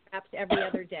follow apps every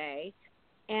other day,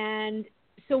 and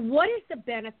so what is the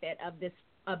benefit of this,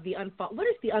 of the unfollow? What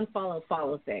is the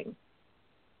unfollow-follow thing?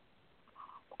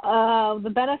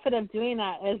 The benefit of doing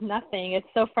that is nothing. It's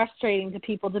so frustrating to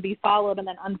people to be followed and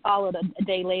then unfollowed a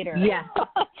day later. Yeah,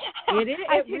 it is.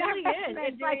 It really is.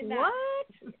 It's like,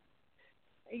 what?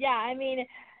 Yeah, I mean,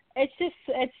 it's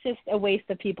just a waste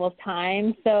of people's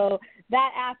time. So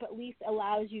that app at least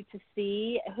allows you to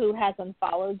see who has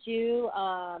unfollowed you,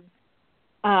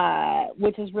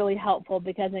 which is really helpful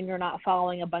because then you're not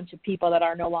following a bunch of people that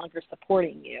are no longer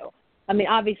supporting you. I mean,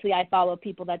 obviously I follow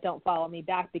people that don't follow me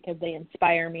back because they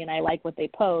inspire me and I like what they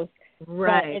post.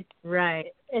 Right,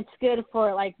 right. It's good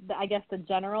for, like, I guess the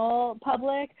general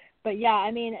public. But, yeah, I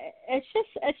mean, it's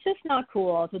just not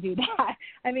cool to do that.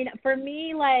 I mean, for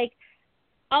me, like,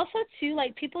 also, too,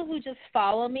 like, people who just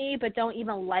follow me but don't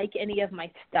even like any of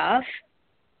my stuff,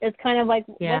 it's kind of like,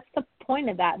 what's the point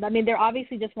of that? I mean, they're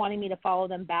obviously just wanting me to follow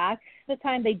them back. The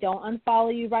time they don't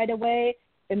unfollow you right away,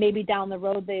 and maybe down the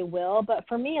road they will. But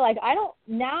for me, like, I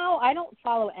don't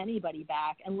follow anybody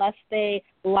back unless they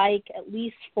like at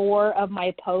least 4 of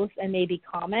my posts and maybe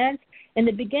comment. In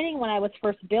the beginning, when I was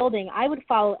first building, I would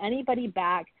follow anybody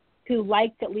back who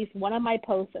liked at least one of my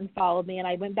posts and followed me, and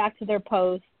I went back to their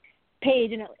post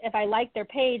page, and if I liked their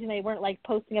page and they weren't, like,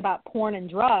 posting about porn and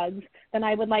drugs, then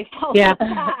I would, like, follow them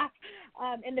back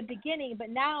in the beginning. But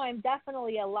now I'm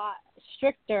definitely a lot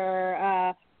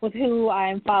stricter with who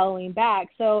I'm following back.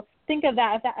 So think of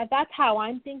that. If that's how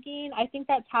I'm thinking, I think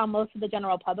that's how most of the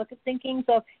general public is thinking.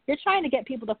 So if you're trying to get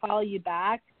people to follow you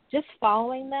back, just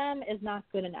following them is not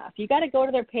good enough. You got to go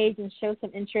to their page and show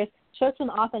some interest, show some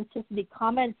authenticity,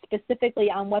 comment specifically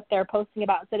on what they're posting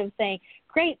about instead of saying,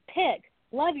 great pic,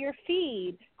 love your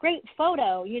feed, great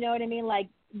photo, you know what I mean? Like,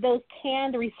 those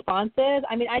canned responses,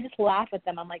 I mean, I just laugh at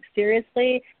them. I'm like,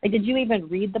 seriously? Like, did you even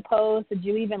read the post? Did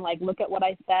you even, like, look at what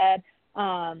I said?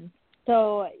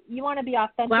 So you want to be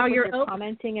authentic when you're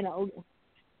commenting.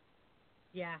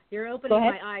 Yeah, you're opening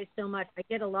my eyes so much. I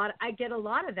get a lot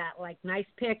of that, like, nice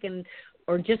pic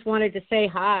or just wanted to say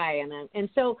hi. And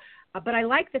so, but I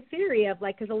like the theory of,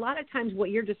 like, because a lot of times what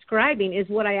you're describing is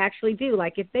what I actually do.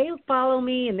 Like, if they follow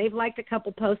me and they've liked a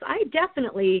couple posts, I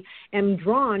definitely am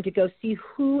drawn to go see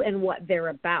who and what they're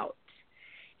about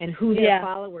and who their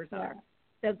followers are.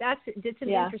 So it's an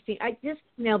interesting.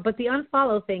 But the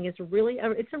unfollow thing is really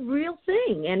it's a real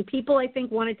thing, and people I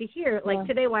think wanted to hear. Like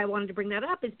today, why I wanted to bring that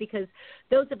up is because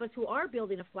those of us who are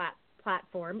building a flat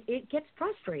platform, it gets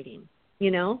frustrating. You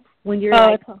know, when you're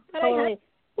like, but I had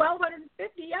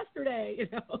 1,250 yesterday. You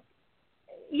know.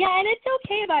 Yeah, and it's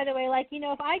okay, by the way. Like, you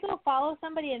know, if I go follow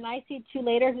somebody and I see 2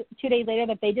 days later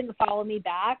that they didn't follow me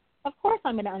back, of course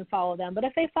I'm going to unfollow them. But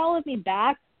if they followed me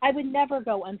back, I would never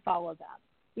go unfollow them.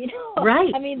 You know,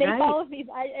 right? I mean, they followed me.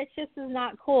 It just is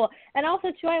not cool. And also,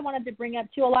 too, I wanted to bring up,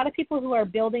 too, a lot of people who are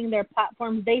building their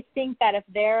platforms, they think that if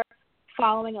they're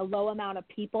following a low amount of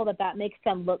people, that makes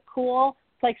them look cool.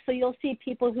 It's like, so you'll see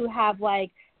people who have, like,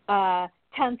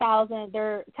 10,000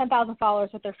 followers,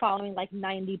 but they're following, like,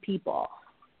 90 people.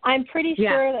 I'm pretty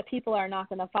sure that people are not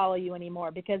going to follow you anymore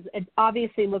because it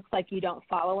obviously looks like you don't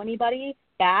follow anybody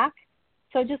back.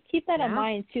 So just keep that in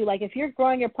mind, too. Like, if you're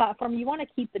growing your platform, you want to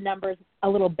keep the numbers a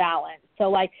little balanced. So,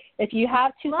 like, if you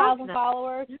have 2,000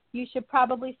 followers, you should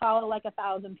probably follow, like,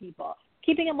 1,000 people.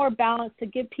 Keeping it more balanced to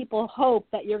give people hope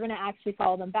that you're going to actually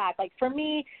follow them back. Like, for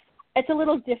me, it's a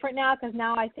little different now because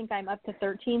now I think I'm up to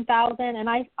 13,000, and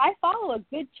I follow a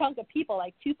good chunk of people,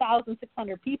 like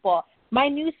 2,600 people. My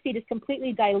newsfeed is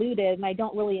completely diluted, and I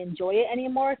don't really enjoy it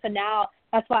anymore. So now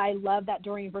that's why I love that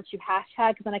Doreen Virtue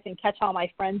hashtag because then I can catch all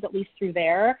my friends at least through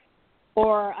there.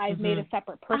 Or I've made a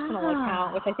separate personal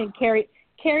account, which I think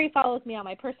Carrie follows me on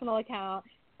my personal account.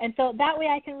 And so that way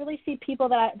I can really see people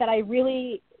that I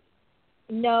really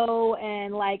know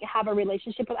and, like, have a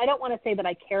relationship with. I don't want to say that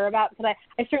I care about because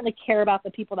I certainly care about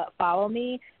the people that follow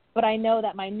me, but I know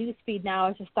that my newsfeed now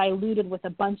is just diluted with a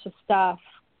bunch of stuff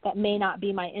that may not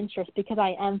be my interest because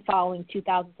I am following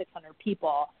 2,600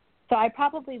 people. So I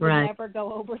probably would never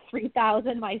go over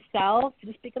 3,000 myself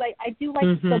just because I do like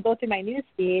to still go through my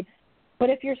newsfeed. But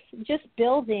if you're just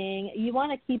building, you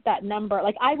want to keep that number.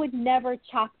 Like, I would never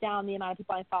chop down the amount of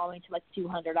people I'm following to, like,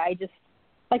 200.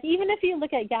 Like, even if you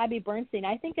look at Gabby Bernstein,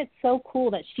 I think it's so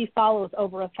cool that she follows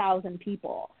over 1,000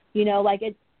 people. You know, like,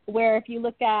 it's where if you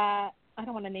look at, I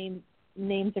don't want to name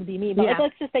names and be mean, but like,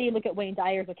 let's just say you look at Wayne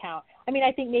Dyer's account. I mean,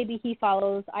 I think maybe he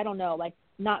follows, I don't know, like,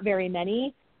 not very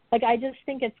many. Like, I just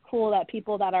think it's cool that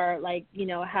people that are, like, you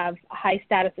know, have high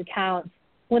status accounts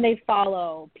when they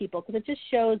follow people because it just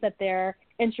shows that they're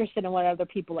interested in what other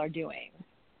people are doing.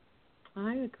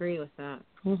 I agree with that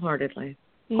wholeheartedly.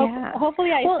 Yeah.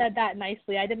 Hopefully I said that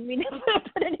nicely. I didn't mean to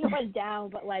put anyone down,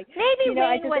 but, like, maybe you know,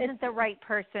 Wayne wasn't the right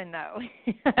person, though.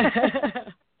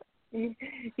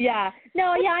 Yeah.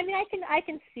 No, yeah, I mean, I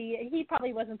can see he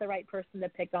probably wasn't the right person to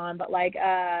pick on, but, like,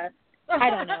 I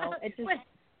don't know. It's just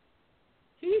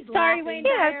He's sorry, laughing. Wayne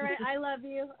Dyer. I love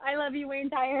you. I love you, Wayne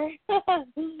Dyer.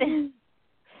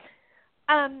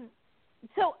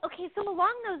 So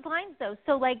along those lines though,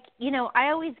 so like, you know, I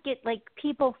always get like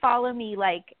people follow me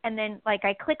like, and then like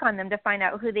I click on them to find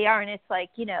out who they are, and it's like,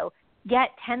 you know, get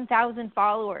 10,000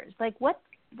 followers. Like what's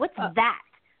that?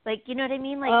 Like, you know what I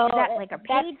mean? Like, is that like a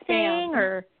paid thing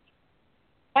or?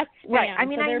 That's spam. Right. I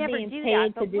mean, so I never do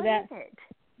that. To do that.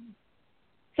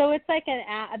 So it's like an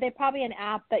app. They're probably an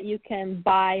app that you can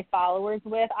buy followers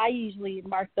with. I usually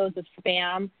mark those as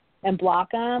spam and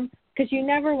block them because you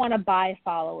never want to buy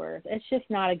followers. It's just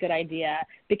not a good idea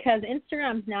because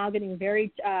Instagram's now getting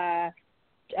very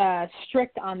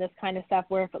strict on this kind of stuff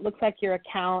where if it looks like your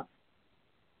account,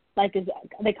 like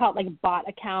they call it like bot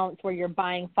accounts where you're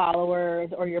buying followers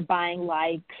or you're buying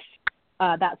likes,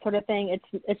 that sort of thing.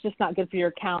 It's just not good for your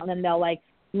account, and then they'll like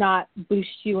not boost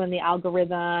you in the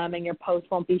algorithm, and your post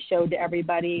won't be showed to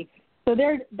everybody. So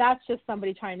that's just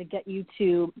somebody trying to get you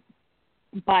to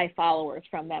buy followers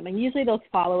from them, and usually those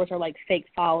followers are like fake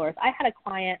followers. I had a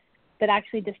client that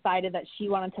actually decided that she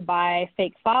wanted to buy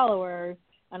fake followers,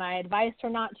 and I advised her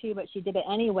not to, but she did it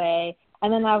anyway.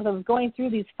 And then as I was going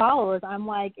through these followers, I'm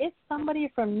like, it's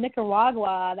somebody from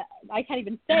Nicaragua, that I can't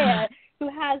even say it, who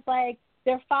has like,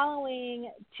 they're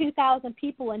following 2,000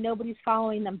 people and nobody's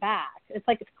following them back. It's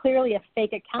like it's clearly a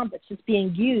fake account that's just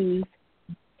being used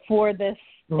for this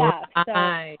stuff. So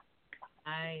I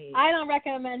don't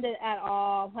recommend it at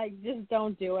all. Like, just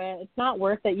don't do it. It's not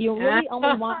worth it. You really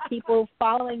only want people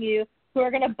following you who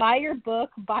are going to buy your book,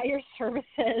 buy your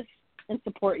services, and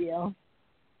support you.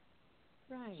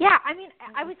 Right. Yeah, I mean,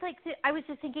 I was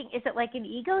just thinking, is it like an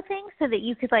ego thing so that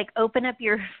you could like open up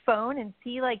your phone and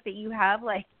see like that you have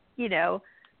like, you know,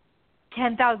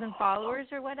 10,000 followers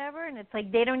or whatever, and it's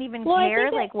like they don't even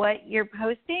care like what you're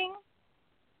posting?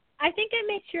 I think it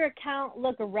makes your account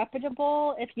look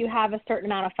reputable if you have a certain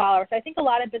amount of followers. I think a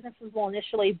lot of businesses will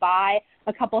initially buy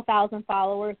a couple thousand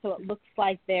followers so it looks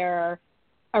like they're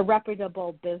a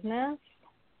reputable business.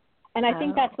 And I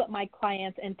think that's what my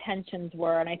client's intentions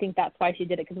were, and I think that's why she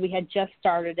did it, because we had just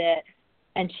started it,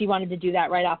 and she wanted to do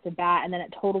that right off the bat, and then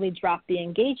it totally dropped the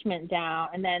engagement down,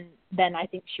 and then I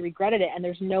think she regretted it, and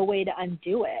there's no way to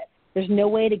undo it. There's no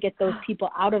way to get those people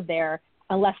out of there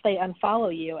unless they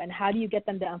unfollow you, and how do you get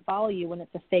them to unfollow you when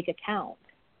it's a fake account?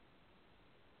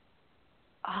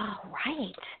 Oh,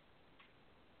 right.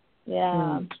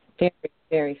 Yeah. Very,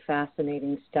 very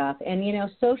fascinating stuff. And, you know,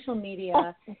 social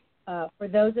media... for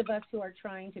those of us who are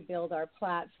trying to build our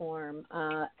platform,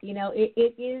 you know,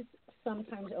 it is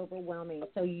sometimes overwhelming.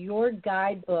 So your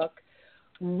guidebook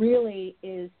really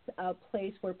is a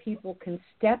place where people can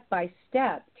step by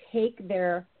step take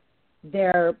their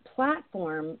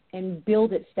platform and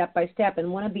build it step by step. And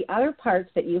one of the other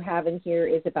parts that you have in here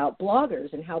is about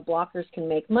bloggers and how bloggers can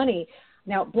make money.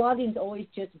 Now, blogging's always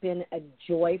just been a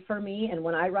joy for me. And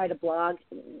when I write a blog,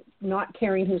 not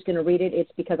caring who's going to read it,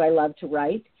 it's because I love to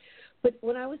write. But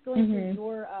when I was going through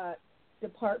your the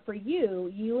part for you,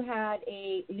 you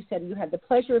said you had the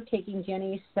pleasure of taking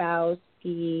Jenny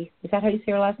Sansouci. Is that how you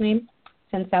say her last name?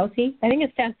 Sansouci? I think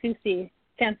it's Sansouci.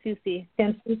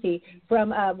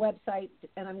 From a website,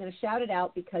 and I'm going to shout it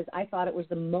out because I thought it was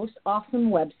the most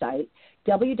awesome website,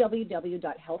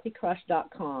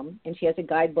 www.healthycrush.com, and she has a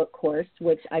guidebook course,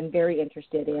 which I'm very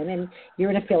interested in, and you're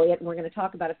an affiliate, and we're going to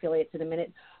talk about affiliates in a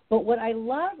minute. But what I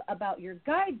love about your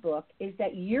guidebook is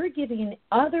that you're giving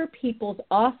other people's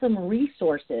awesome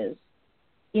resources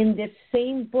in this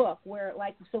same book where,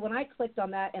 like, so when I clicked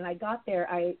on that and I got there,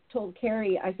 I told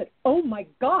Carrie, I said, oh, my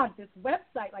God, this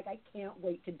website, like, I can't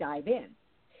wait to dive in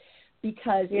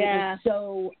because it is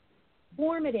so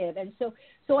formative. And so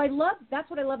that's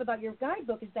what I love about your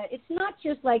guidebook is that it's not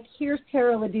just like, here's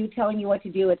Tara LaDue telling you what to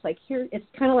do. It's like, it's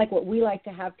kind of like what we like to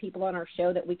have people on our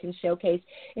show that we can showcase.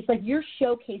 It's like you're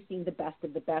showcasing the best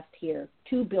of the best here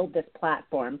to build this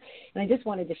platform. And I just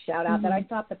wanted to shout out that I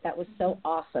thought that was so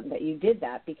awesome that you did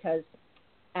that because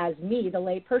as me, the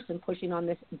lay person pushing on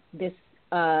this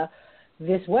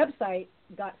website,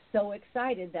 got so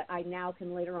excited that I now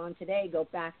can later on today go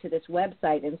back to this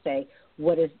website and say,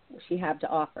 what does she have to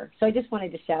offer? So I just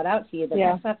wanted to shout out to you that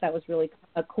I thought that was really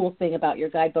a cool thing about your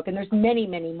guidebook. And there's many,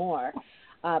 many more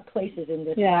places in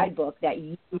this guidebook that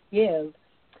you give,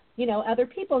 you know, other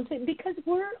people because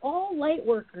we're all light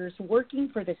workers working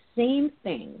for the same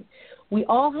thing. We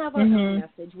all have our own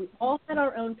message. We all had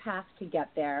our own path to get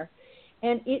there.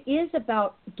 And it is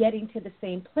about getting to the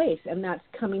same place, and that's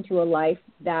coming to a life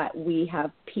that we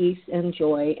have peace and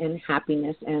joy and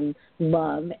happiness and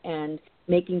love and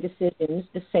making decisions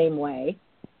the same way.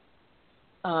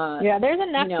 There's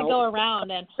enough to go around,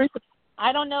 and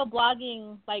I don't know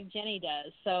blogging like Jenny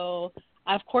does, so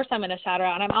of course I'm going to shout her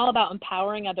out, and I'm all about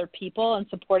empowering other people and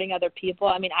supporting other people.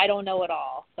 I mean, I don't know it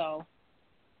all, so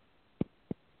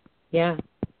Yeah.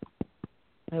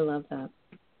 I love that.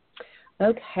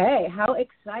 Okay, how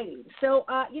exciting. So,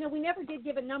 we never did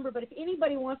give a number, but if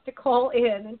anybody wants to call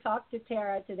in and talk to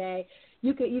Tara today,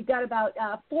 you've got about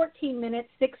 14 minutes,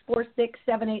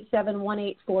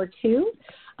 646-787-1842.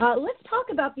 Let's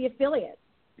talk about the affiliate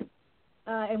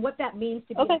and what that means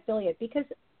to be an affiliate, because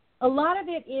a lot of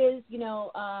it is,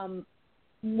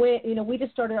 we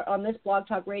just started on this Blog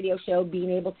Talk Radio show being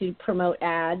able to promote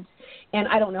ads, and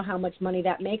I don't know how much money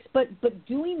that makes, but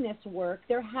doing this work,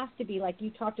 there has to be, like you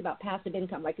talked about passive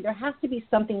income, like there has to be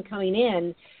something coming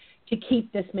in to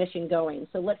keep this mission going.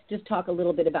 So let's just talk a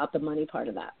little bit about the money part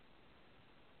of that.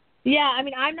 Yeah, I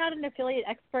mean, I'm not an affiliate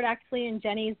expert actually. In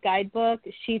Jenny's guidebook,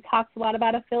 she talks a lot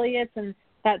about affiliates, and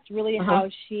that's really how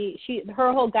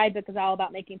her whole guidebook is all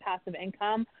about making passive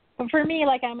income. But for me,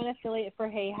 like, I'm an affiliate for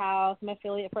Hay House, I'm an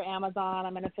affiliate for Amazon,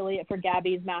 I'm an affiliate for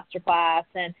Gabby's Masterclass,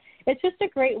 and it's just a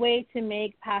great way to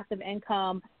make passive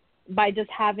income by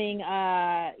just having,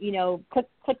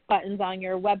 click buttons on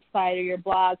your website or your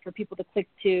blog for people to click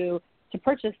to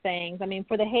purchase things. I mean,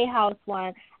 for the Hay House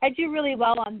one, I do really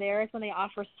well on theirs when they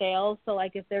offer sales. So,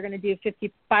 like, if they're going to do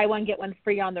 50 buy one, get one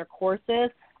free on their courses,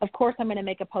 of course I'm going to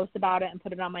make a post about it and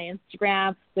put it on my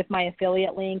Instagram with my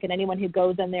affiliate link, and anyone who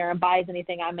goes in there and buys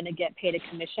anything, I'm going to get paid a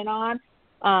commission on.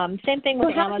 Same thing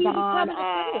with Amazon.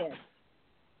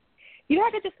 You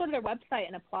have to just go to their website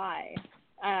and apply.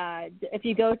 If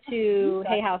you go to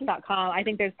hayhouse.com, I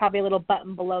think there's probably a little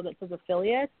button below that says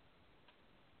affiliates,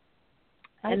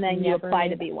 and then you apply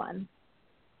to be one.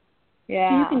 Yeah.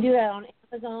 So you can do that on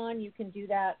Amazon. You can do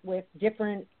that with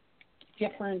different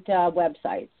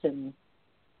websites and.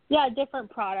 Yeah, different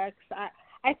products.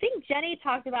 I think Jenny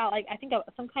talked about, like,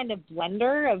 some kind of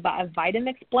blender, a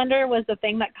Vitamix blender was the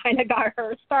thing that kind of got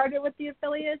her started with the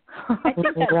affiliates. I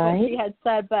think that's what she had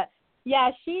said. But,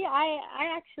 yeah, I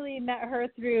actually met her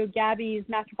through Gabby's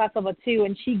Masterclass Level 2,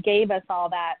 and she gave us all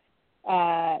that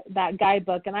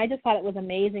guidebook, and I just thought it was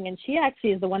amazing. And she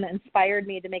actually is the one that inspired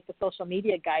me to make the social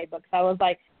media guidebook. So I was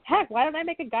like, heck, why don't I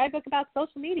make a guidebook about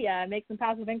social media and make some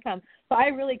passive income? So I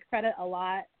really credit a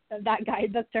lot of that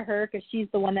guidebook to her, because she's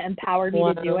the one that empowered me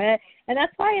to do it. And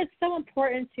that's why it's so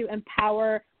important to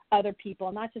empower other people,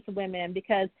 not just women,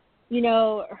 because,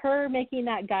 her making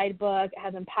that guidebook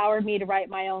has empowered me to write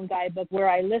my own guidebook where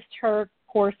I list her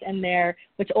course in there,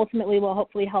 which ultimately will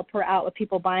hopefully help her out with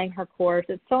people buying her course.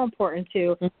 It's so important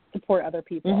to support other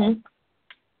people. Mm-hmm.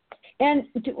 And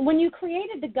when you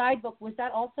created the guidebook, was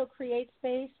that also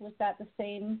CreateSpace? Was that the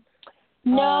same?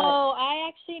 No, I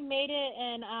actually made it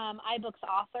in iBooks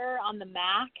Author on the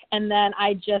Mac, and then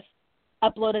I just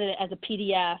uploaded it as a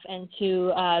PDF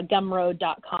into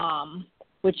Gumroad.com,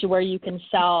 which is where you can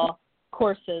sell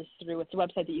courses through. It's a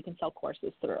website that you can sell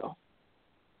courses through.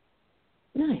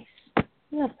 Nice.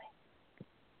 Lovely.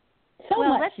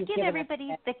 Let's give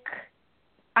everybody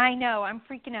I know, I'm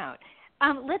freaking out.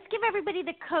 Let's give everybody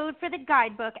the code for the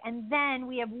guidebook, and then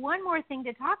we have one more thing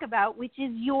to talk about, which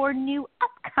is your new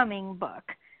upcoming book,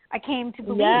 I Came to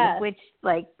Believe, which,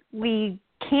 like, we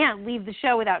can't leave the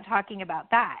show without talking about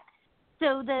that.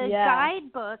 So the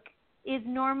guidebook is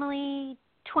normally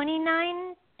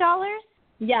 $29?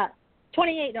 Yeah,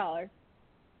 $28. $28,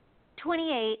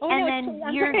 oh, and no,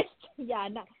 then you're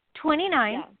 $29.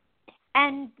 Yeah.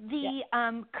 And the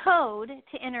code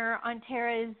to enter on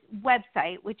Tara's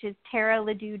website, which is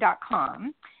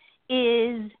TaraLaDue.com,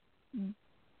 is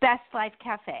Best Life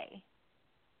Cafe.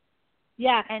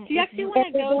 Yeah, and you actually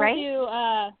want to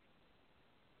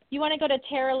go to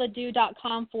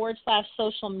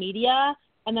TaraLaDue.com/social media,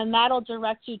 and then that'll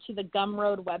direct you to the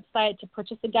Gumroad website to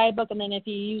purchase the guidebook. And then if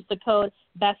you use the code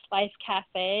Best Life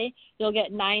Cafe, you'll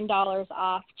get $9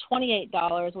 off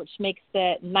 $28, which makes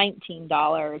it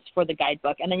 $19 for the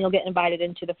guidebook. And then you'll get invited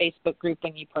into the Facebook group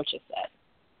when you purchase it.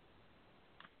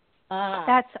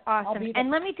 That's awesome.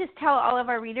 And let me just tell all of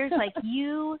our readers,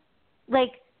 you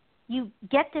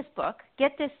get this book,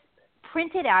 get this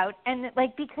printed out, and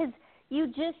because you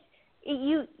just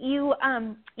you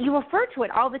refer to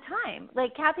it all the time.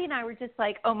 Like, Kathy and I were just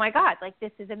like, oh my God,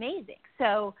 this is amazing.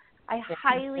 So I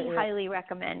highly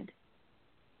recommend.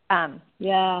 All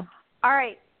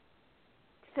right.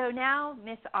 So now,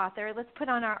 Miss Author, let's put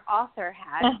on our author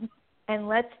hat and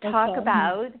let's talk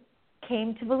about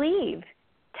Came to Believe.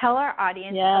 Tell our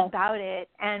audience about it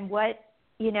and what,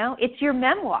 it's your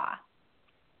memoir.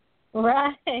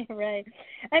 Right.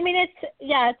 I mean,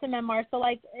 it's a memoir. So,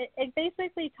 it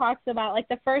basically talks about,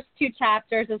 the first 2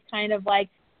 chapters is kind of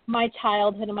my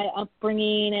childhood and my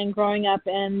upbringing and growing up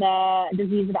in the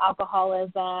disease of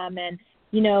alcoholism and,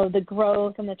 the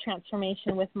growth and the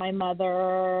transformation with my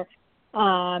mother.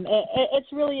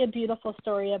 It's really a beautiful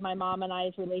story of my mom and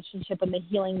I's relationship and the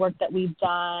healing work that we've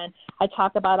done. I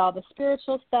talk about all the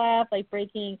spiritual stuff, like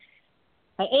breaking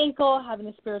my ankle, having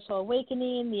a spiritual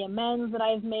awakening, the amends that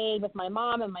I've made with my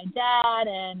mom and my dad,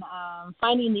 and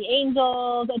finding the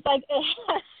angels. It's like it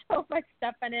has so much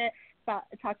stuff in it.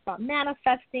 It talks about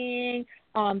manifesting,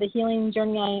 the healing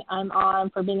journey I'm on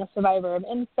for being a survivor of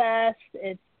incest.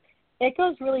 It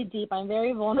goes really deep. I'm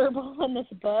very vulnerable in this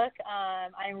book.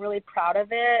 I'm really proud of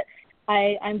it.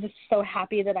 I'm just so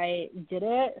happy that I did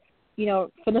it.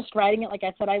 Finished writing it like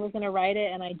I said I was going to write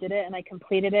it, and I did it, and I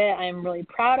completed it. I'm really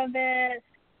proud of it,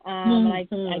 and I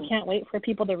can't wait for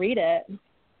people to read it.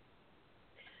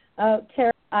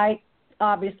 Tara, I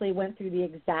obviously went through the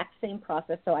exact same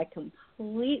process, so I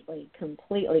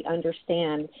completely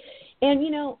understand.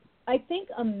 And, I think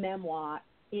a memoir,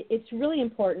 it's really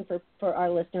important for our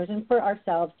listeners and for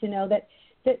ourselves to know that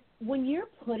when you're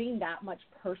putting that much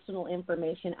personal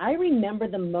information, I remember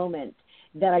the moment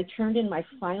that I turned in my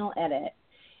final edit,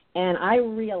 and I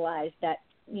realized that,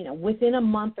 within a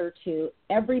month or two,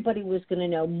 everybody was going to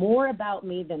know more about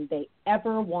me than they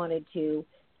ever wanted to,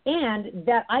 and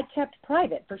that I kept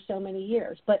private for so many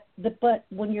years. But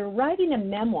when you're writing a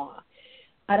memoir,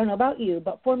 I don't know about you,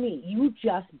 but for me, you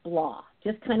just blah,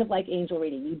 just kind of like angel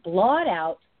reading. You blah it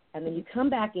out, and then you come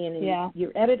back in, and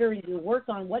your editor, you work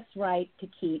on what's right to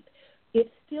keep. It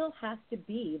still has to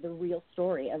be the real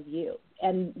story of you.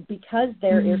 And because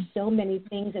there are so many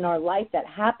things in our life that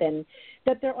happen,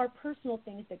 that there are personal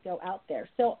things that go out there.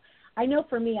 So I know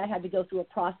for me, I had to go through a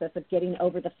process of getting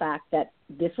over the fact that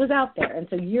this was out there. And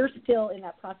so you're still in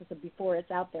that process of before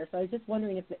it's out there. So I was just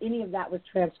wondering if any of that was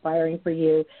transpiring for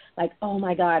you, like, oh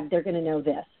my God, they're going to know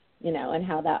this, and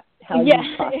how you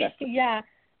process it. Yeah.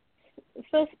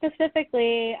 So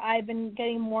specifically, I've been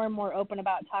getting more and more open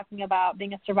about talking about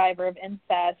being a survivor of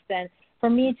incest. And for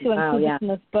me to include this in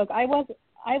this book, I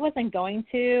wasn't going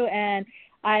to. And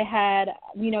I had,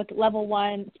 level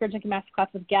 1 spiritual junkie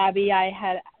masterclass with Gabby. I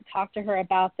had talked to her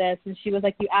about this, and she was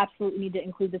like, you absolutely need to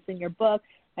include this in your book.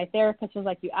 My therapist was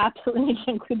like, you absolutely need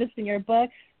to include this in your book.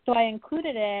 So I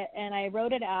included it, and I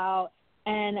wrote it out.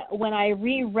 And when I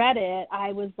reread it,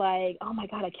 I was like, oh, my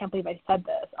God, I can't believe I said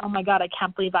this. Oh, my God, I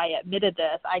can't believe I admitted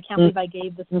this. I can't believe I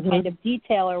gave this kind of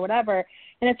detail or whatever.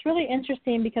 And it's really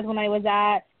interesting because when I was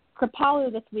at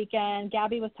Kripalu this weekend,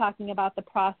 Gabby was talking about the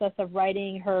process of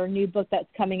writing her new book that's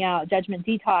coming out, Judgment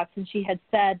Detox, and she had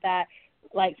said that,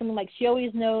 something like she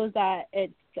always knows that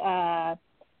it's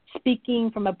speaking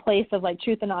from a place of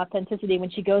truth and authenticity when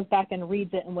she goes back and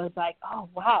reads it and was like, oh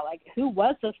wow, who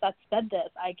was this that said this?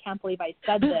 I can't believe I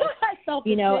said this.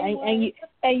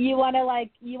 And you want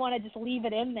to just leave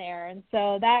it in there. And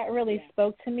so that really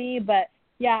spoke to me. But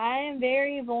yeah, I am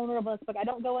very vulnerable in this book. I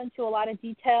don't go into a lot of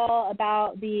detail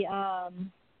about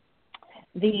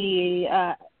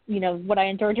what I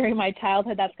endured during my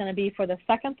childhood. That's going to be for the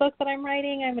second book that I'm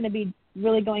writing. I'm going to be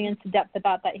really going into depth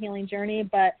about that healing journey.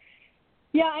 But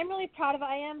yeah, I'm really proud of it.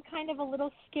 I am kind of a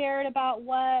little scared about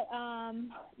what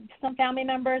some family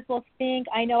members will think.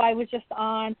 I know I was just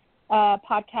on a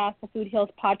podcast, the Food Heals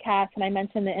podcast, and I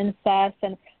mentioned the incest,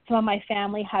 and some of my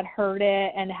family had heard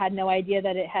it and had no idea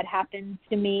that it had happened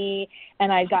to me,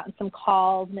 and I'd gotten some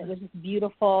calls, and it was just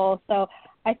beautiful. So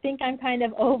I think I'm kind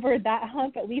of over that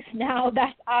hump. At least now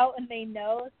that's out and they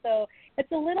know. So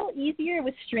it's a little easier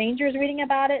with strangers reading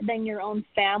about it than your own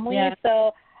family. Yeah.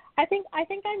 So I think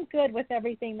I'm good with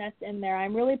everything that's in there.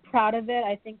 I'm really proud of it.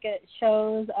 I think it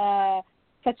shows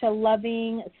such a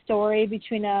loving story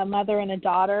between a mother and a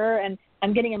daughter, and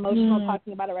I'm getting emotional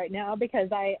talking about it right now because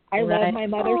I love my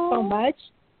mother so much.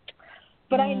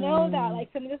 But I know that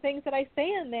some of the things that I say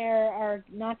in there are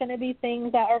not going to be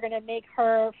things that are going to make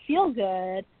her feel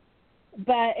good.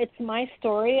 But it's my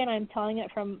story, and I'm telling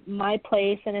it from my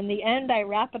place. And in the end, I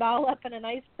wrap it all up in a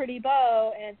nice, pretty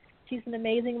bow. And she's an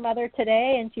amazing mother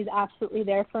today, and she's absolutely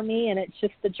there for me. And it's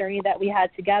just the journey that we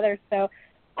had together. So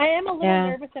I am a little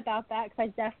nervous about that because I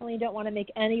definitely don't want to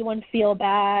make anyone feel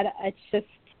bad. I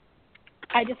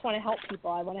just want to help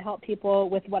people. I want to help people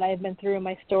with what I've been through in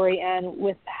my story and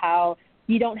with how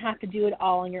you don't have to do it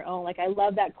all on your own. I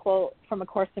love that quote from A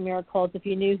Course in Miracles, if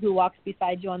you knew who walks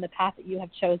beside you on the path that you have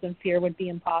chosen, fear would be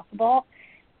impossible.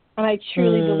 And I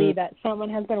truly believe that someone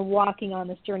has been walking on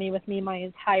this journey with me my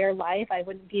entire life. I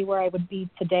wouldn't be where I would be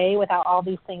today without all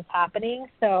these things happening.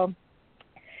 So,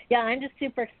 yeah, I'm just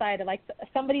super excited.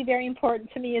 Somebody very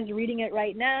important to me is reading it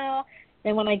right now.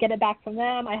 And when I get it back from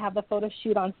them, I have the photo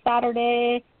shoot on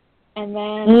Saturday. And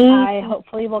then I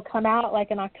hopefully will come out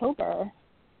in October.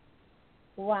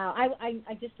 Wow.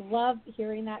 I just love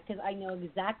hearing that because I know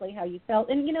exactly how you felt.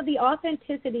 And, you know, the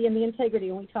authenticity and the integrity,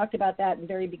 and we talked about that in the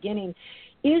very beginning,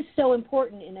 is so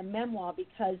important in a memoir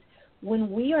because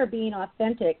when we are being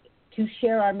authentic to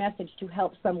share our message to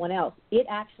help someone else, it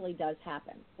actually does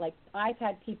happen. Like, I've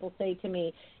had people say to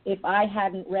me, if I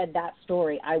hadn't read that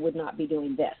story, I would not be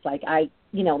doing this. Like, and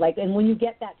when you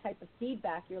get that type of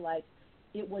feedback, you're like,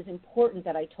 it was important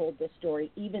that I told this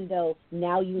story, even though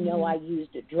now you know I used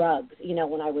drugs, you know,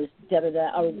 when I was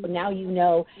da-da-da, or now you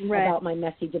know about my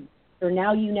message, or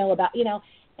now you know about, you know.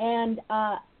 And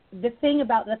the thing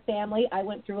about the family, I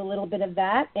went through a little bit of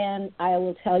that, and I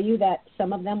will tell you that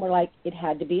some of them were like, it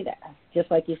had to be there,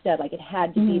 just like you said, like it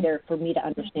had to be there for me to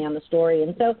understand the story.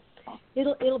 And so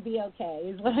it'll be okay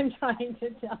is what I'm trying to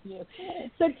tell you.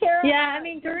 So, Tara. Yeah,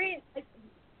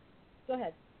 Go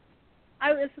ahead.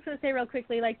 I was just going to say real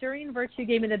quickly, like Doreen Virtue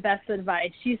gave me the best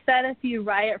advice. She said if you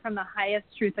write it from the highest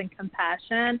truth and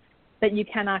compassion, that you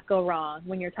cannot go wrong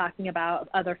when you're talking about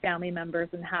other family members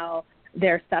and how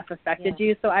their stuff affected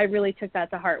you. So I really took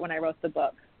that to heart when I wrote the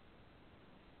book.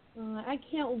 I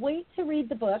can't wait to read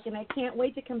the book, and I can't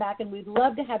wait to come back, and we'd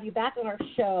love to have you back on our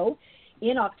show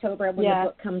in October when the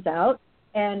book comes out.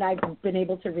 And I've been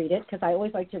able to read it because I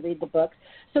always like to read the books.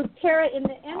 So, Tara, in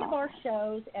the end of our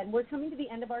shows, and we're coming to the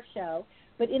end of our show,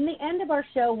 but in the end of our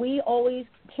show,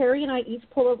 Terry and I each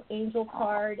pull an angel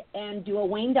card and do a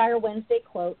Wayne Dyer Wednesday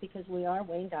quote because we are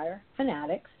Wayne Dyer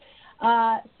fanatics.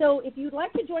 So if you'd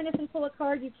like to join us and pull a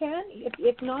card, you can.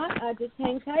 If not, just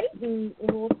hang tight and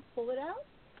we'll pull it out.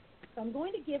 So I'm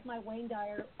going to give my Wayne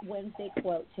Dyer Wednesday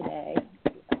quote today.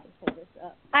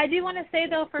 I do want to say,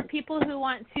 though, for people who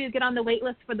want to get on the wait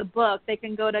list for the book, they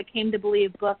can go to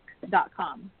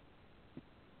cametobelievebook.com.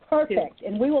 Perfect.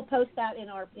 And we will post that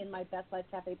in my Best Life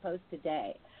Cafe post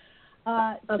today. So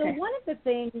one of the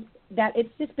things that it's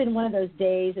just been one of those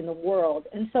days in the world,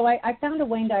 and so I found a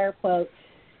Wayne Dyer quote,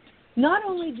 not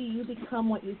only do you become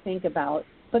what you think about,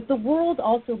 but the world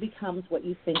also becomes what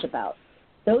you think about.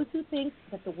 Those who think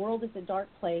that the world is a dark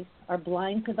place are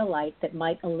blind to the light that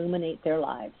might illuminate their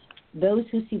lives. Those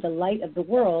who see the light of the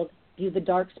world view the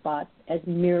dark spots as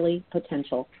merely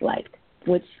potential light,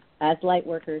 which, as light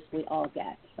workers, we all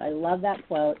get. So I love that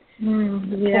quote.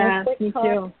 Yeah, me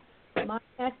too. My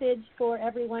message for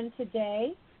everyone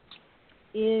today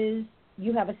is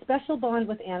you have a special bond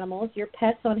with animals. Your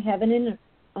pets on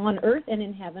earth and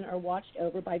in heaven are watched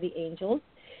over by the angels.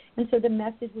 And so the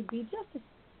message would be just to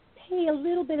pay a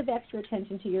little bit of extra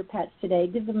attention to your pets today.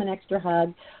 Give them an extra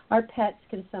hug. Our pets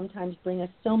can sometimes bring us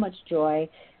so much joy.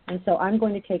 And so I'm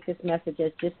going to take this message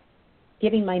as just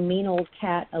giving my mean old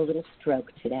cat a little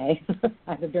stroke today.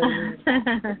 I have a very mean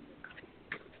cat.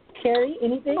 Carrie,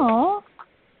 anything? Aww.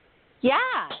 Yeah.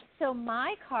 So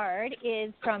my card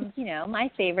is from,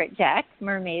 my favorite deck,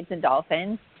 Mermaids and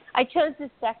Dolphins. I chose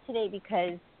this deck today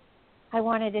because I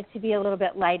wanted it to be a little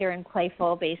bit lighter and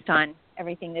playful based on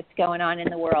everything that's going on in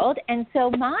the world. And so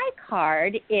my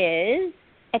card is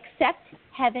Accept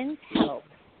Heaven's Help.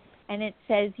 And it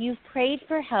says, you've prayed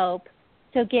for help,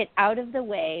 so get out of the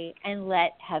way and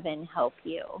let heaven help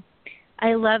you.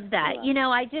 I love that.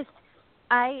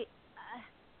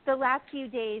 The last few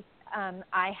days,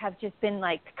 I have just been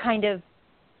like kind of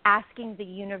asking the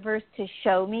universe to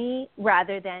show me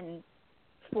rather than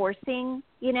forcing,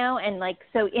 and like,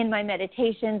 so in my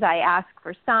meditations, I ask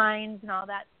for signs and all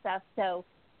that stuff. So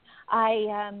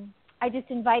I just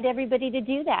invite everybody to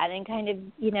do that and kind of,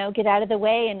 get out of the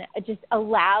way and just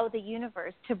allow the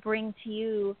universe to bring to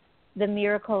you the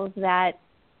miracles that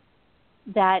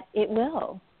it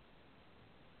will.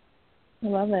 I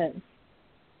love it.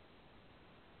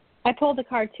 I pulled the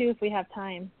card too if we have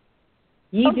time.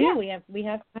 You do. Yeah. We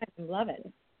have time. I love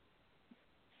it.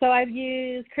 So I've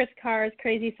used Chris Carr's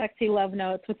Crazy Sexy Love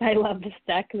Notes, which I love this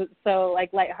deck because it's so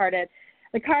lighthearted.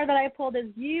 The card that I pulled is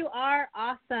You Are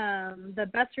Awesome. The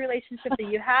best relationship that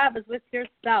you have is with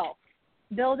yourself.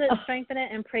 Build it, strengthen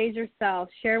it, and praise yourself.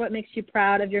 Share what makes you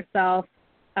proud of yourself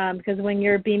because when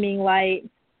you're beaming light,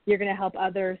 you're going to help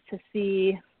others to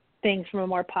see things from a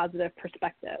more positive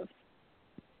perspective.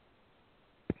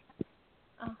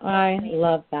 I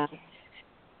love that.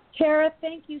 Tara,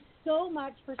 thank you so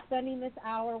much for spending this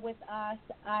hour with us.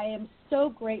 I am so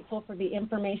grateful for the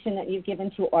information that you've given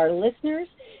to our listeners,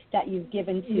 that you've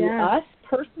given to us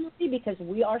personally, because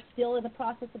we are still in the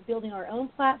process of building our own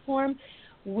platform.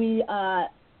 We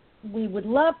we would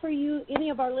love for you,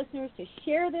 any of our listeners, to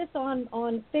share this on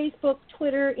Facebook,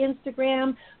 Twitter,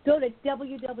 Instagram. Go to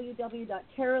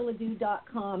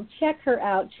www.TaraLaDue.com. Check her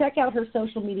out. Check out her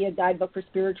social media guidebook for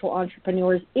spiritual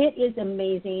entrepreneurs. It is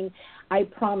amazing. I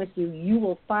promise you, you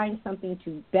will find something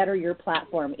to better your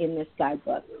platform in this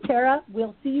guidebook. Tara,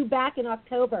 we'll see you back in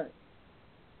October.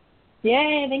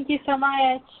 Yay, thank you so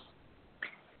much.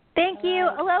 Thank you.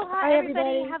 Aloha, Bye,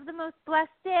 everybody. Have the most blessed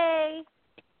day.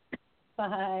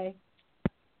 Bye.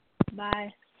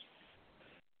 Bye.